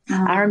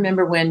 I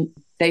remember when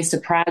they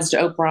surprised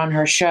Oprah on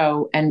her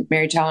show and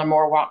Mary Tyler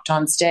Moore walked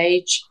on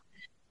stage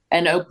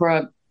and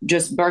Oprah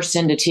just burst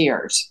into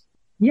tears.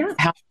 Yeah.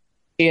 How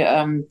she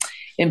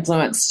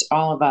influenced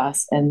all of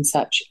us in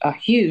such a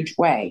huge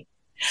way.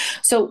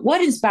 So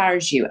what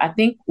inspires you? I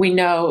think we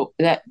know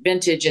that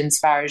vintage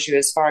inspires you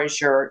as far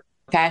as your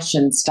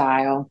fashion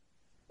style.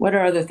 What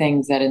are other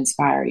things that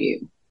inspire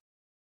you?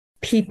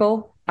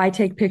 People. I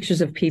take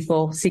pictures of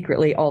people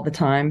secretly all the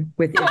time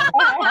with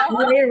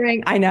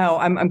layering. I know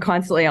I'm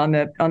constantly on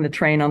the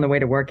train on the way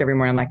to work every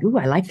morning. I'm like, ooh,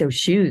 I like those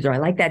shoes, or I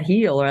like that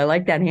heel, or I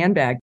like that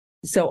handbag.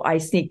 So I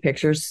sneak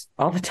pictures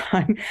all the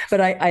time,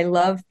 but I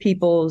love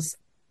people's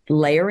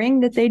layering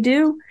that they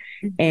do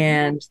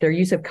and their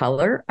use of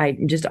color.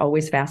 I'm just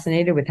always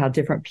fascinated with how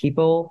different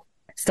people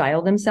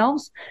style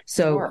themselves.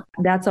 So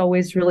that's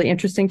always really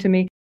interesting to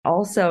me.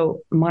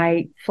 Also,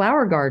 my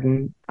flower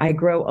garden, I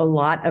grow a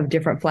lot of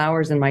different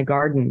flowers in my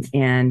garden.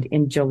 And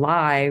in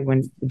July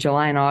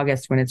and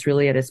August, when it's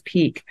really at its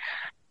peak,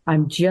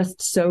 I'm just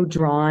so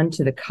drawn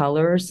to the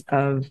colors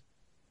of,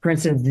 for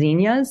instance,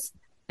 zinnias,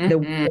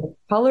 the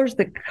colors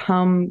that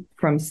come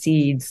from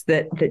seeds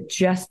that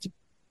just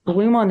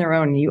bloom on their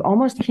own. You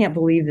almost can't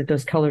believe that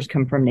those colors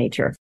come from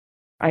nature.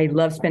 I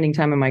love spending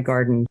time in my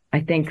garden.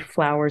 I think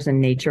flowers and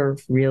nature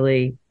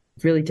really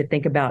to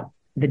think about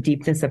the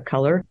deepness of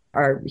color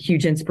are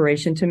huge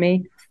inspiration to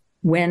me.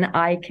 When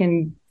I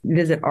can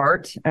visit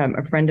art,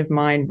 a friend of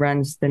mine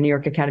runs the New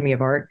York Academy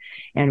of Art,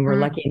 and we're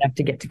lucky enough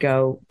to get to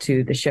go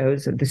to the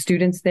shows of the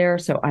students there.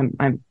 So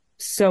I'm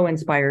so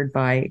inspired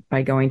by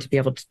going to be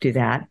able to do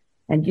that.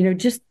 And,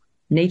 just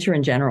nature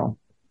in general.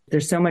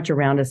 There's so much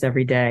around us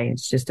every day.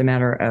 It's just a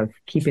matter of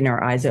keeping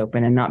our eyes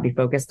open and not be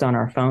focused on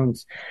our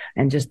phones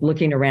and just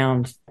looking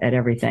around at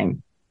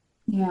everything.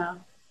 Yeah,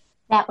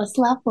 that was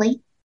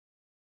lovely.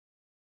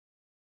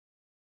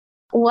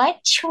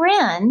 What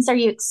trends are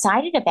you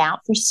excited about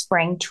for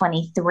spring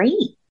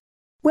 23?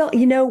 Well,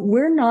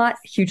 we're not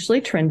hugely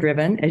trend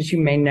driven, as you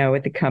may know,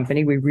 at the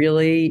company. We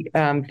really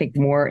think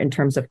more in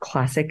terms of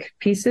classic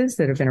pieces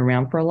that have been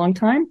around for a long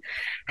time.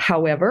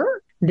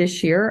 However,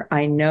 this year,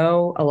 I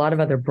know a lot of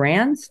other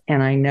brands,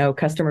 and I know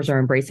customers are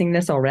embracing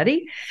this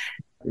already.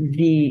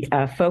 The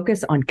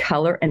focus on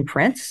color and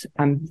prints.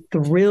 I'm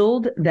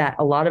thrilled that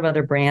a lot of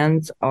other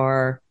brands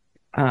are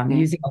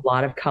using a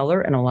lot of color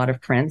and a lot of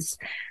prints.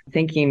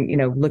 Thinking,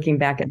 looking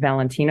back at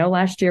Valentino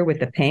last year with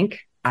the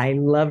pink, I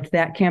loved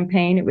that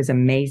campaign. It was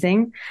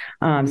amazing.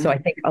 So I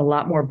think a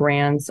lot more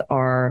brands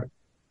are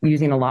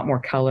using a lot more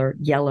color,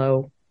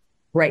 yellow,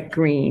 bright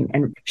green,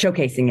 and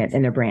showcasing it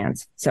in their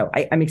brands. So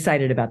I'm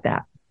excited about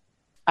that.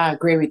 I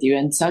agree with you.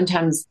 And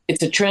sometimes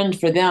it's a trend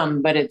for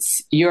them, but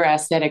it's your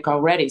aesthetic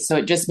already. So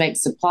it just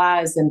makes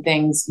supplies and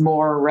things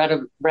more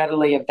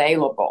readily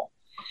available.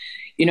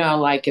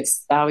 Like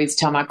I always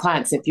tell my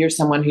clients, if you're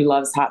someone who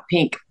loves hot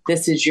pink,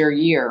 this is your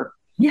year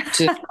to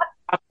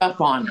stock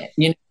up on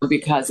it,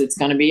 because it's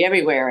going to be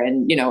everywhere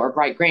and, or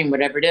bright green,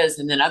 whatever it is.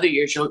 And then other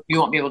years, you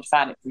won't be able to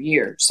find it for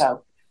years.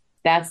 So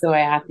that's the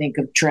way I think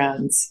of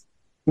trends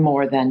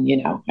more than,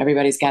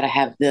 everybody's got to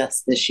have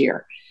this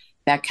year,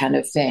 that kind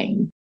of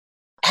thing.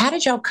 How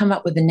did y'all come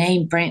up with the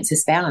name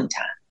Frances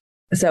Valentine?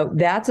 So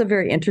that's a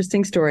very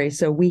interesting story.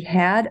 So we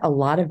had a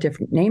lot of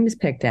different names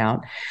picked out.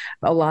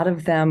 A lot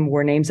of them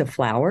were names of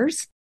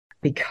flowers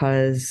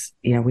because,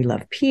 we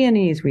love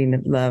peonies, we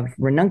love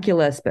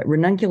ranunculus, but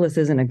ranunculus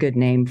isn't a good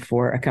name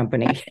for a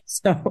company.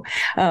 So,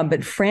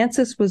 but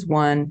Frances was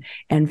one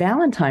and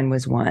Valentine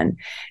was one.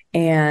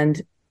 And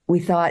we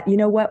thought,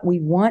 what? We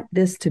want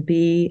this to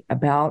be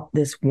about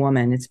this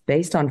woman. It's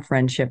based on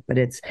friendship, but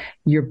it's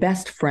your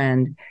best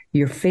friend,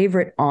 your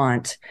favorite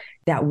aunt,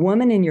 that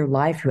woman in your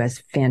life who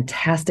has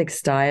fantastic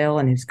style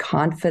and who's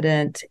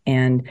confident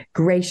and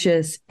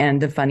gracious and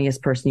the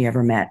funniest person you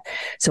ever met.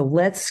 So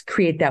let's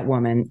create that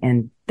woman.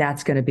 And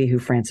that's going to be who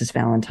Frances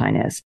Valentine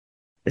is.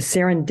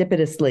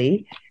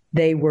 Serendipitously,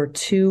 they were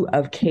two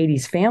of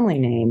Katie's family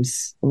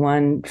names.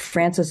 One,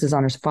 Frances, is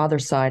on her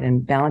father's side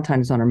and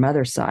Valentine is on her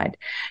mother's side.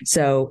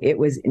 So it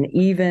was an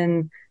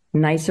even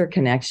nicer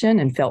connection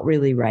and felt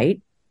really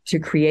right to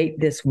create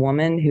this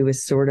woman who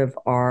is sort of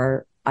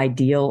our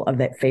ideal of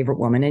that favorite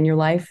woman in your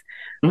life.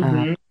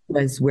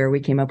 Was where we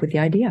came up with the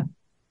idea.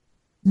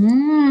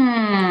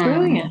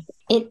 Brilliant.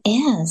 It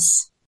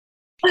is.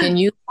 Can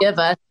you give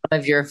us some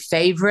of your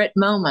favorite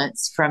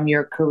moments from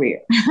your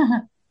career?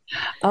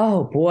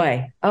 Oh,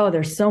 boy. Oh,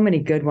 there's so many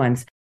good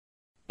ones.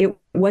 It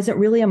wasn't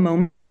really a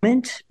moment,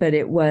 but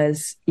it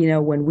was,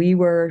 when we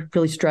were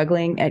really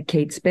struggling at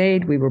Kate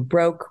Spade, we were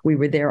broke. We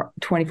were there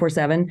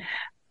 24/7.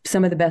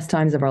 Some of the best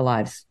times of our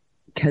lives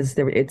because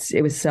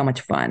it was so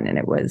much fun. And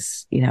it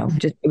was,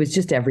 it was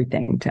just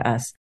everything to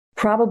us.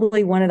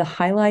 Probably one of the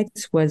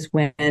highlights was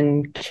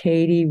when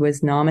Katie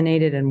was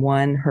nominated and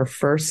won her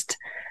first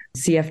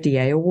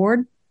CFDA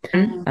award.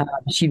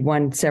 She'd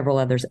won several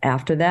others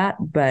after that,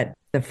 but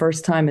the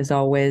first time is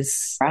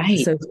always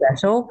so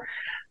special.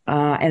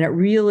 And it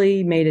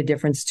really made a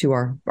difference to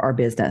our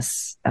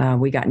business.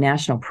 We got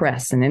national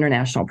press and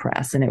international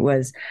press, and it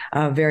was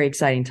a very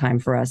exciting time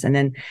for us. And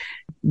then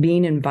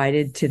being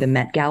invited to the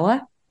Met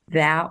Gala,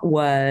 that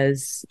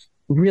was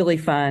really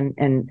fun.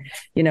 And,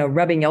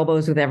 rubbing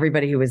elbows with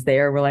everybody who was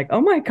there. We're like,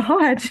 oh my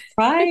God,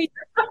 right.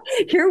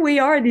 Here we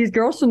are, these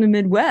girls from the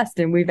Midwest,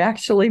 and we've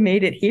actually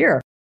made it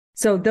here.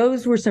 So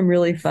those were some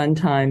really fun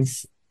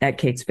times at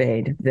Kate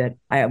Spade that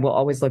I will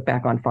always look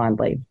back on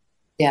fondly.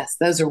 Yes,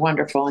 those are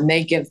wonderful. And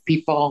they give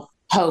people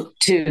hope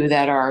too,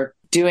 that are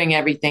doing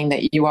everything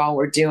that you all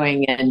were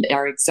doing and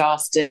are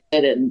exhausted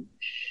and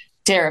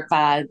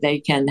terrified. They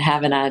can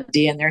have an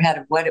idea in their head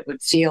of what it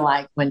would feel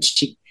like when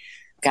she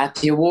got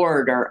the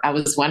award. Or I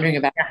was wondering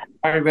about, I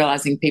started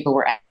realizing people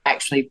were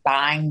actually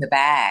buying the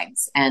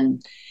bags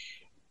and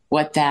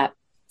what that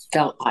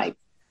felt like.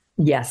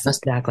 Yes,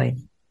 exactly.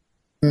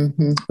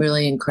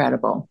 Really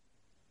incredible.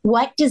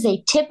 What does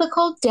a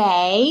typical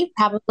day,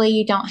 probably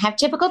you don't have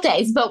typical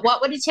days, but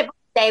what would a typical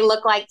day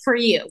look like for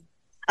you?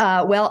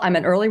 Well, I'm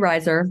an early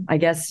riser. I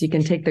guess you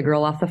can take the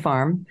girl off the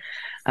farm.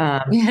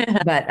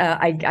 But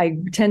I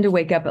tend to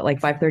wake up at like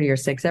 5:30 or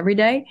 6 every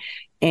day.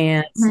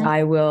 And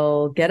I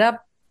will get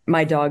up.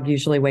 My dog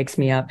usually wakes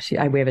me up.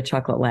 We have a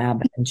chocolate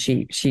lab, and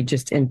she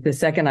just, in the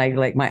second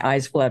my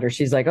eyes flutter,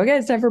 she's like, okay,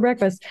 it's time for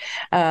breakfast.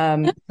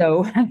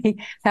 So I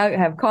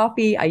have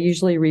coffee. I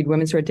usually read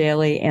Women's Wear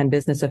Daily and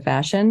Business of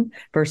Fashion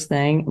first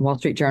thing, Wall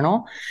Street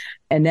Journal.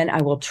 And then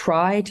I will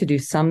try to do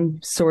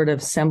some sort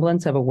of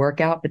semblance of a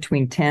workout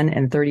between 10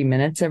 and 30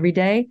 minutes every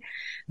day.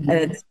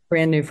 It's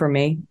brand new for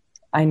me.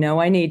 I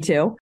know I need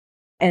to.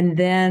 And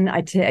then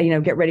I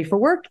get ready for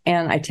work,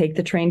 and I take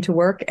the train to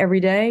work every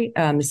day.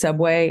 The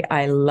subway,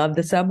 I love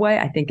the subway.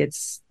 I think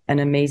it's an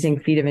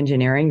amazing feat of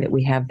engineering that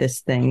we have this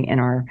thing in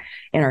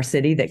our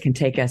city that can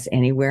take us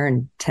anywhere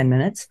in 10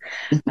 minutes.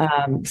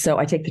 So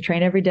I take the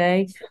train every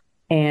day,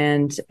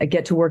 and I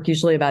get to work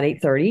usually about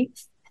 8:30.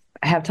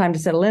 I have time to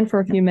settle in for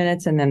a few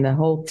minutes, and then the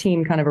whole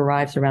team kind of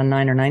arrives around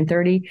 9 or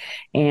 9:30,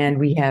 and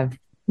we have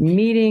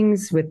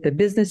meetings with the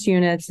business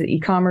units, the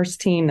e-commerce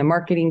team, the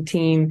marketing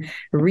team,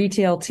 the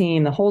retail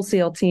team, the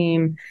wholesale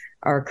team,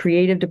 our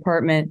creative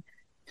department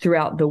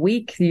throughout the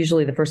week,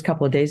 usually the first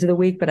couple of days of the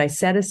week. But I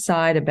set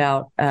aside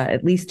about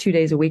at least 2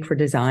 days a week for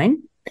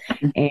design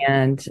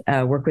and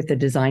work with the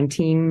design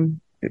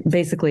team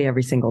basically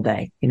every single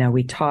day.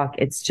 We talk,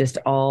 it's just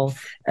all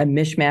a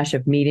mishmash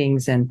of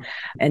meetings. And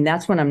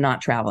that's when I'm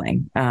not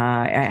traveling.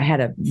 I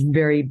had a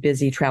very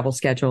busy travel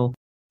schedule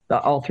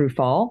all through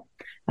fall.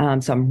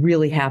 So I'm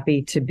really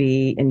happy to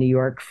be in New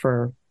York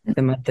for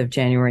the month of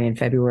January and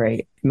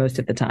February most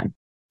of the time.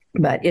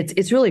 But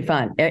it's really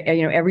fun.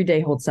 Every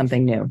day holds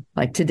something new.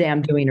 Like today,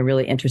 I'm doing a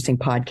really interesting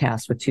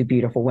podcast with 2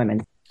 beautiful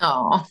women.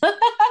 Oh,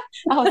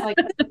 I was like,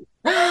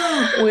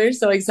 we're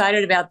so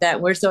excited about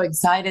that. We're so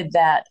excited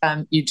that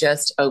you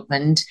just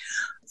opened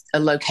a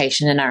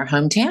location in our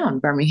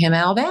hometown, Birmingham,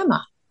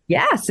 Alabama.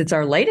 Yes, it's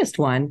our latest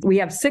one. We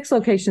have 6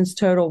 locations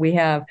total. We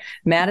have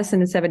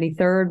Madison and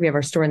 73rd. We have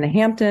our store in the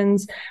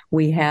Hamptons.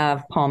 We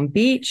have Palm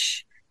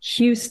Beach,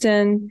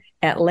 Houston,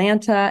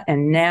 Atlanta,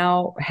 and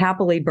now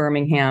happily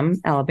Birmingham,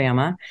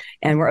 Alabama.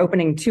 And we're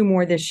opening 2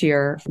 more this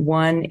year,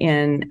 one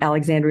in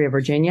Alexandria,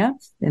 Virginia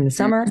in the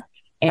summer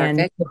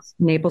and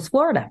Naples,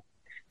 Florida.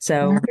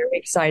 So very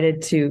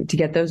excited to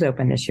get those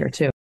open this year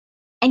too.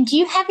 And do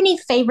you have any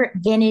favorite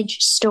vintage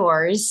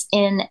stores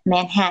in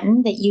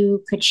Manhattan that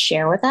you could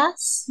share with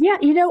us? Yeah,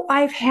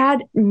 I've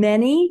had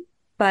many,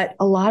 but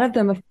a lot of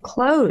them have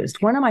closed.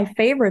 One of my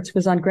favorites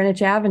was on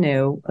Greenwich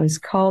Avenue. I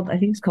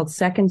think it's called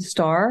Second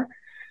Star.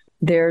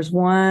 There's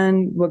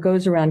one, what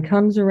goes around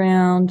comes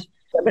around,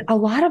 but a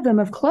lot of them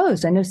have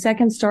closed. I know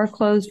Second Star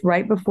closed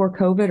right before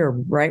COVID or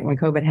right when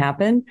COVID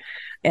happened.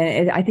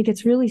 And I think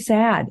it's really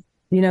sad.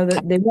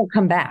 They won't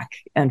come back,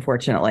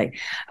 unfortunately.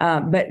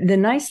 But the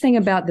nice thing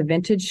about the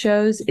vintage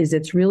shows is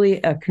it's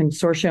really a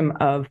consortium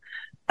of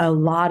a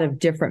lot of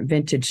different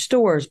vintage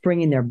stores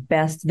bringing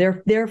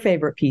their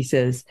favorite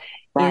pieces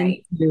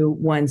into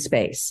one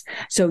space.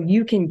 So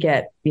you can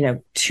get,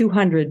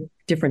 200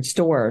 different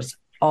stores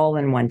all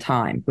in one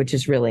time, which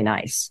is really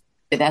nice.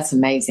 That's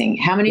amazing.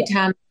 How many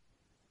times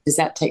does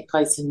that take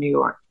place in New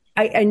York?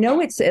 I know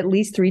it's at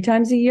least 3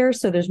 times a year.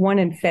 So there's one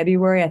in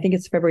February. I think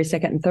it's February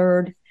 2nd and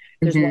 3rd.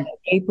 There's one in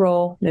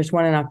April. There's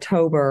one in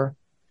October.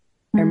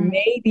 There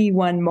may be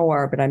one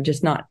more, but I'm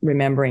just not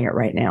remembering it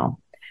right now.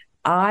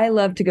 I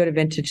love to go to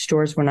vintage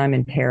stores when I'm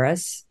in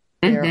Paris.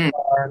 There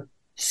are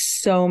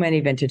so many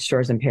vintage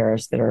stores in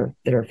Paris that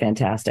are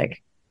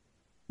fantastic.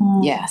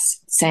 Yes,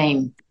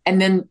 same. And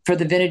then for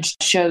the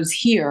vintage shows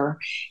here,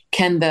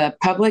 can the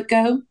public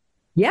go?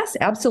 Yes,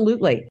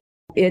 absolutely.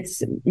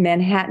 It's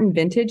Manhattan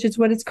Vintage is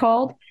what it's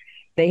called.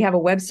 They have a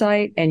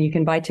website and you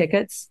can buy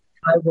tickets.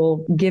 I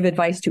will give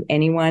advice to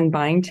anyone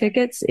buying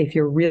tickets. If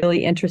you're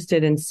really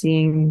interested in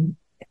seeing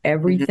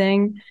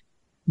everything,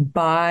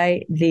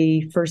 buy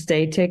the first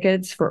day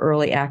tickets for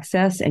early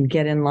access and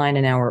get in line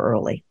an hour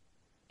early.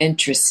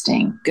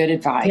 Interesting. Good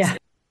advice. Yeah.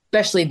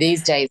 Especially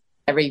these days,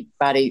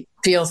 everybody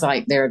feels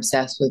like they're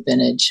obsessed with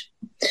vintage.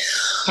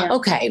 Yeah.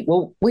 Okay.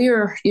 Well, we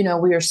are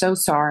so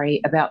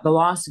sorry about the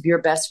loss of your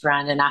best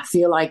friend. And I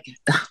feel like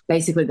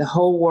basically the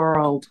whole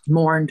world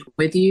mourned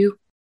with you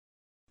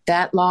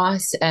that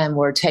loss, and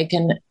we're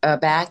taken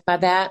aback by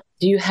that.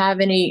 Do you have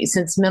any,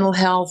 since mental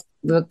health,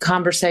 the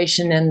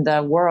conversation in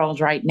the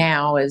world right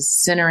now is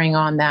centering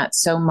on that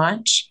so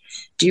much,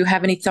 do you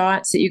have any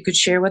thoughts that you could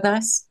share with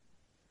us?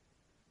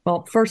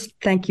 Well, first,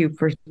 thank you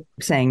for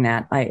saying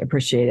that. I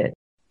appreciate it.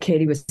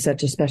 Katie was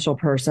such a special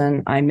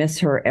person. I miss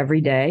her every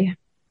day.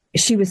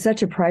 She was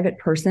such a private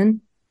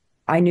person.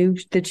 I knew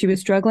that she was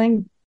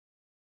struggling.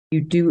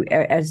 You do,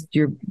 as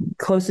your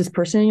closest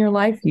person in your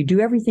life, you do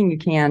everything you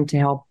can to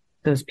help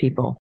those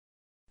people.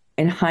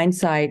 In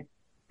hindsight,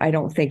 I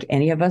don't think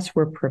any of us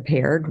were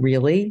prepared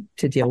really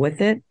to deal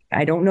with it.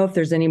 I don't know if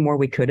there's any more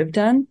we could have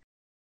done.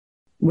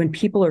 When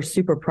people are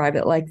super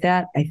private like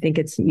that, I think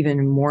it's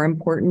even more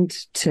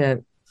important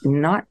to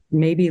not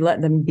maybe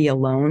let them be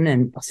alone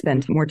and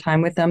spend more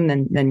time with them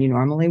than you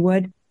normally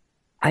would.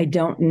 I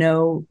don't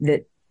know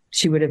that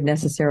she would have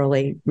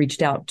necessarily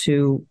reached out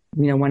to,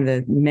 one of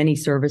the many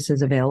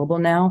services available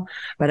now,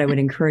 but I would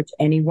encourage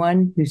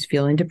anyone who's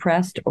feeling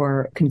depressed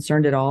or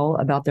concerned at all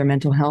about their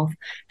mental health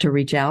to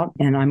reach out.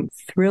 And I'm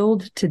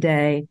thrilled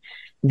today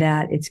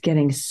that it's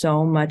getting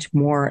so much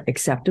more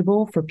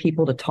acceptable for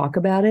people to talk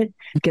about it,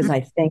 because I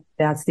think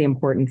that's the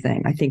important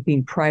thing. I think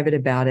being private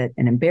about it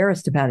and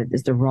embarrassed about it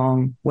is the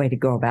wrong way to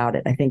go about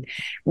it. I think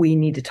we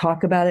need to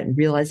talk about it and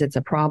realize it's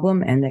a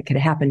problem and that could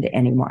happen to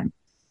anyone.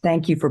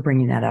 Thank you for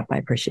bringing that up. I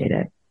appreciate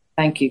it.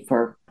 Thank you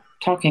for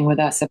talking with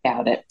us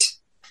about it.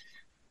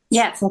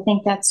 Yes, I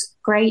think that's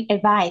great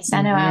advice.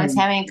 I know I was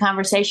having a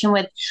conversation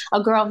with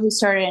a girl who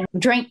started a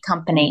drink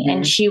company,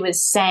 and she was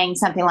saying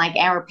something like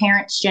our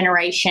parents'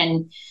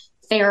 generation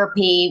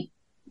therapy,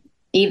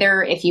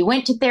 either if you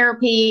went to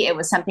therapy, it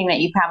was something that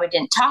you probably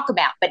didn't talk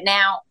about. But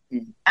now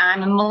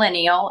I'm a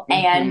millennial,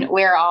 and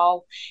we're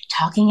all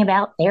talking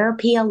about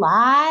therapy a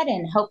lot,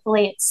 and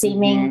hopefully it's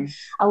seeming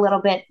a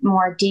little bit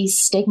more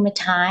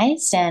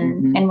destigmatized,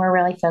 and we're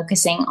really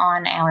focusing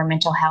on our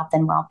mental health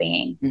and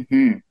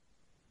well-being.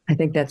 I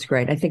think that's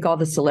great. I think all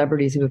the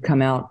celebrities who have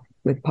come out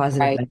with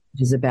positive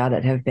messages about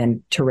it have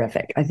been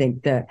terrific. I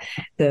think the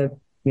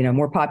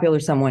more popular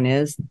someone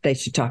is, they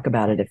should talk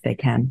about it if they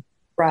can.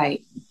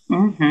 Right.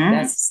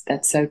 That's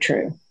so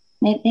true.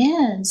 It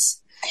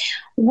is.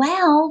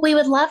 Well, we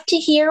would love to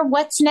hear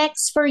what's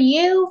next for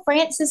you,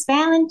 Frances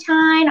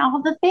Valentine,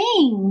 all the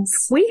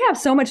things. We have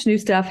so much new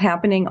stuff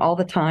happening all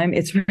the time.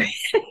 It's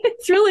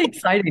really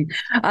exciting.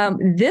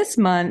 This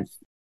month,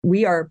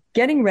 we are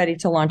getting ready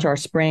to launch our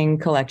spring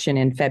collection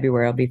in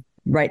February. It'll be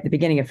right at the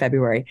beginning of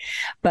February.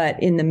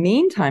 But in the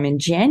meantime, in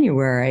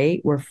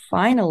January, we're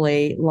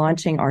finally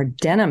launching our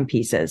denim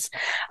pieces.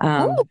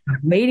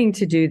 Waiting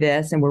to do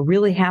this, and we're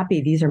really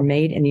happy these are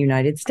made in the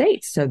United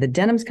States. So the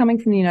denim's coming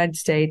from the United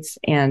States,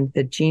 and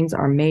the jeans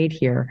are made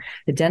here.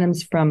 The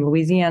denim's from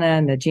Louisiana,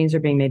 and the jeans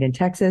are being made in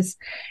Texas.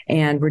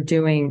 And we're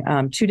doing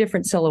 2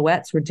 different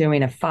silhouettes. We're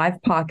doing a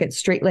 5-pocket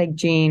straight leg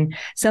jean,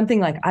 something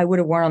like I would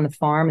have worn on the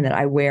farm and that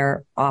I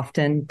wear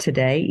often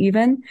today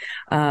even.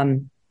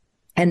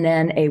 And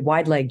then a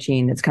wide leg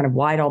jean that's kind of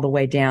wide all the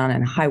way down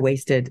and high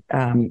waisted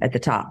at the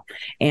top.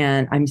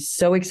 And I'm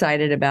so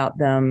excited about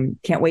them.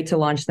 Can't wait to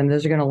launch them.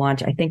 Those are going to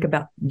launch, I think,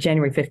 about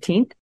January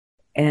 15th.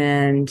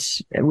 And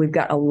we've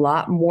got a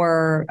lot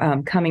more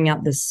coming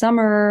out this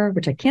summer,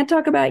 which I can't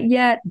talk about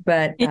yet,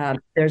 but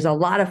there's a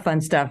lot of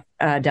fun stuff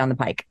down the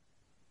pike.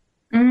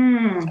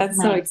 That's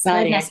so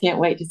exciting. Goodness. I can't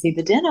wait to see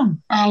the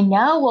denim. I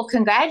know. Well,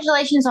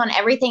 congratulations on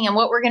everything. And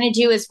what we're going to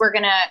do is we're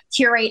going to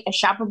curate a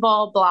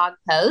shoppable blog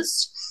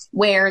post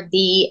where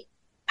the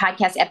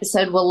podcast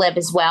episode will live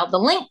as well, the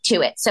link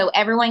to it. So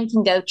everyone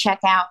can go check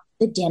out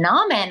the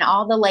denim and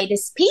all the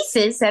latest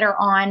pieces that are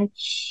on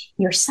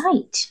your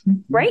site.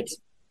 Great.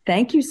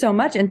 Thank you so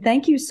much. And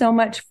thank you so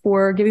much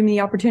for giving me the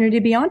opportunity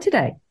to be on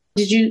today.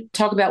 Did you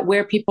talk about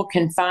where people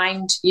can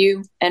find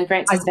you and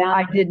Frances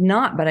Valentine? I did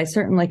not, but I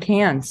certainly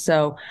can.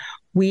 So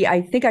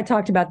I think I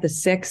talked about the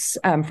 6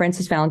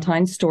 Frances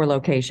Valentine store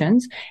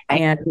locations.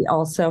 And we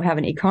also have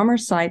an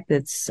e-commerce site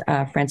that's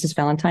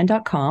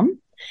francesvalentine.com.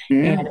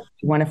 And if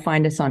you want to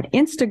find us on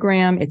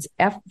Instagram, it's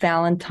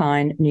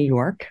FValentine New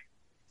York.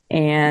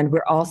 And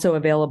we're also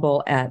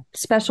available at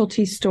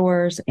specialty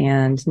stores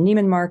and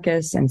Neiman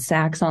Marcus and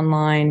Saks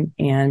online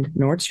and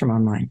Nordstrom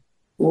online.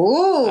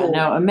 Ooh,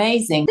 no,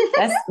 amazing.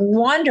 That's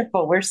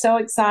wonderful. We're so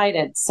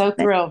excited, so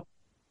thrilled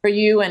for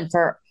you and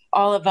for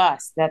all of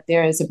us that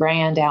there is a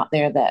brand out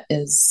there that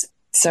is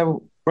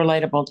so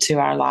relatable to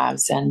our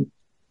lives and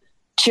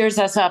cheers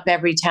us up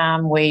every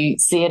time we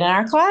see it in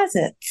our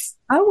closets.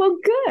 Oh, well,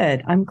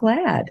 good. I'm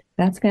glad.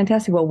 That's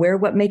fantastic. Well, wear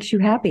what makes you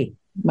happy.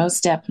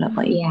 Most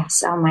definitely.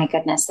 Yes. Oh, my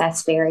goodness.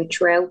 That's very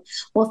true.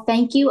 Well,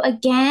 thank you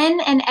again.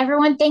 And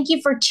everyone, thank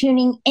you for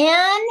tuning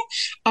in.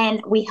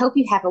 And we hope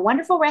you have a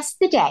wonderful rest of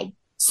the day.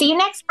 See you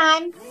next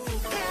time.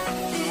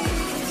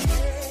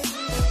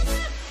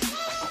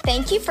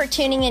 Thank you for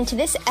tuning into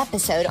this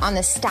episode on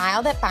the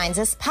Style That Binds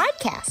Us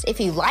podcast. If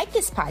you like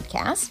this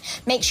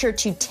podcast, make sure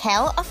to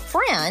tell a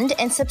friend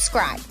and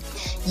subscribe.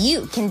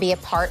 You can be a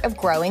part of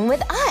growing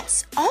with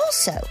us.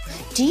 Also,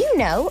 do you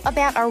know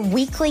about our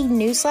weekly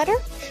newsletter?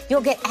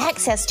 You'll get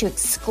access to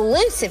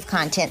exclusive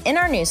content in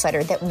our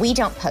newsletter that we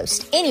don't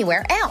post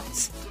anywhere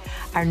else.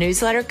 Our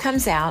newsletter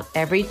comes out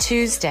every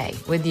Tuesday,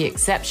 with the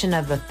exception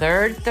of the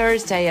 3rd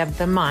Thursday of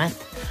the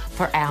month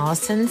for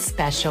Allison's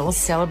special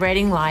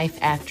Celebrating Life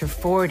After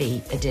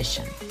 40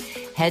 edition.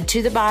 Head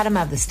to the bottom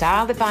of the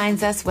Style That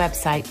Binds Us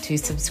website to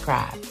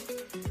subscribe.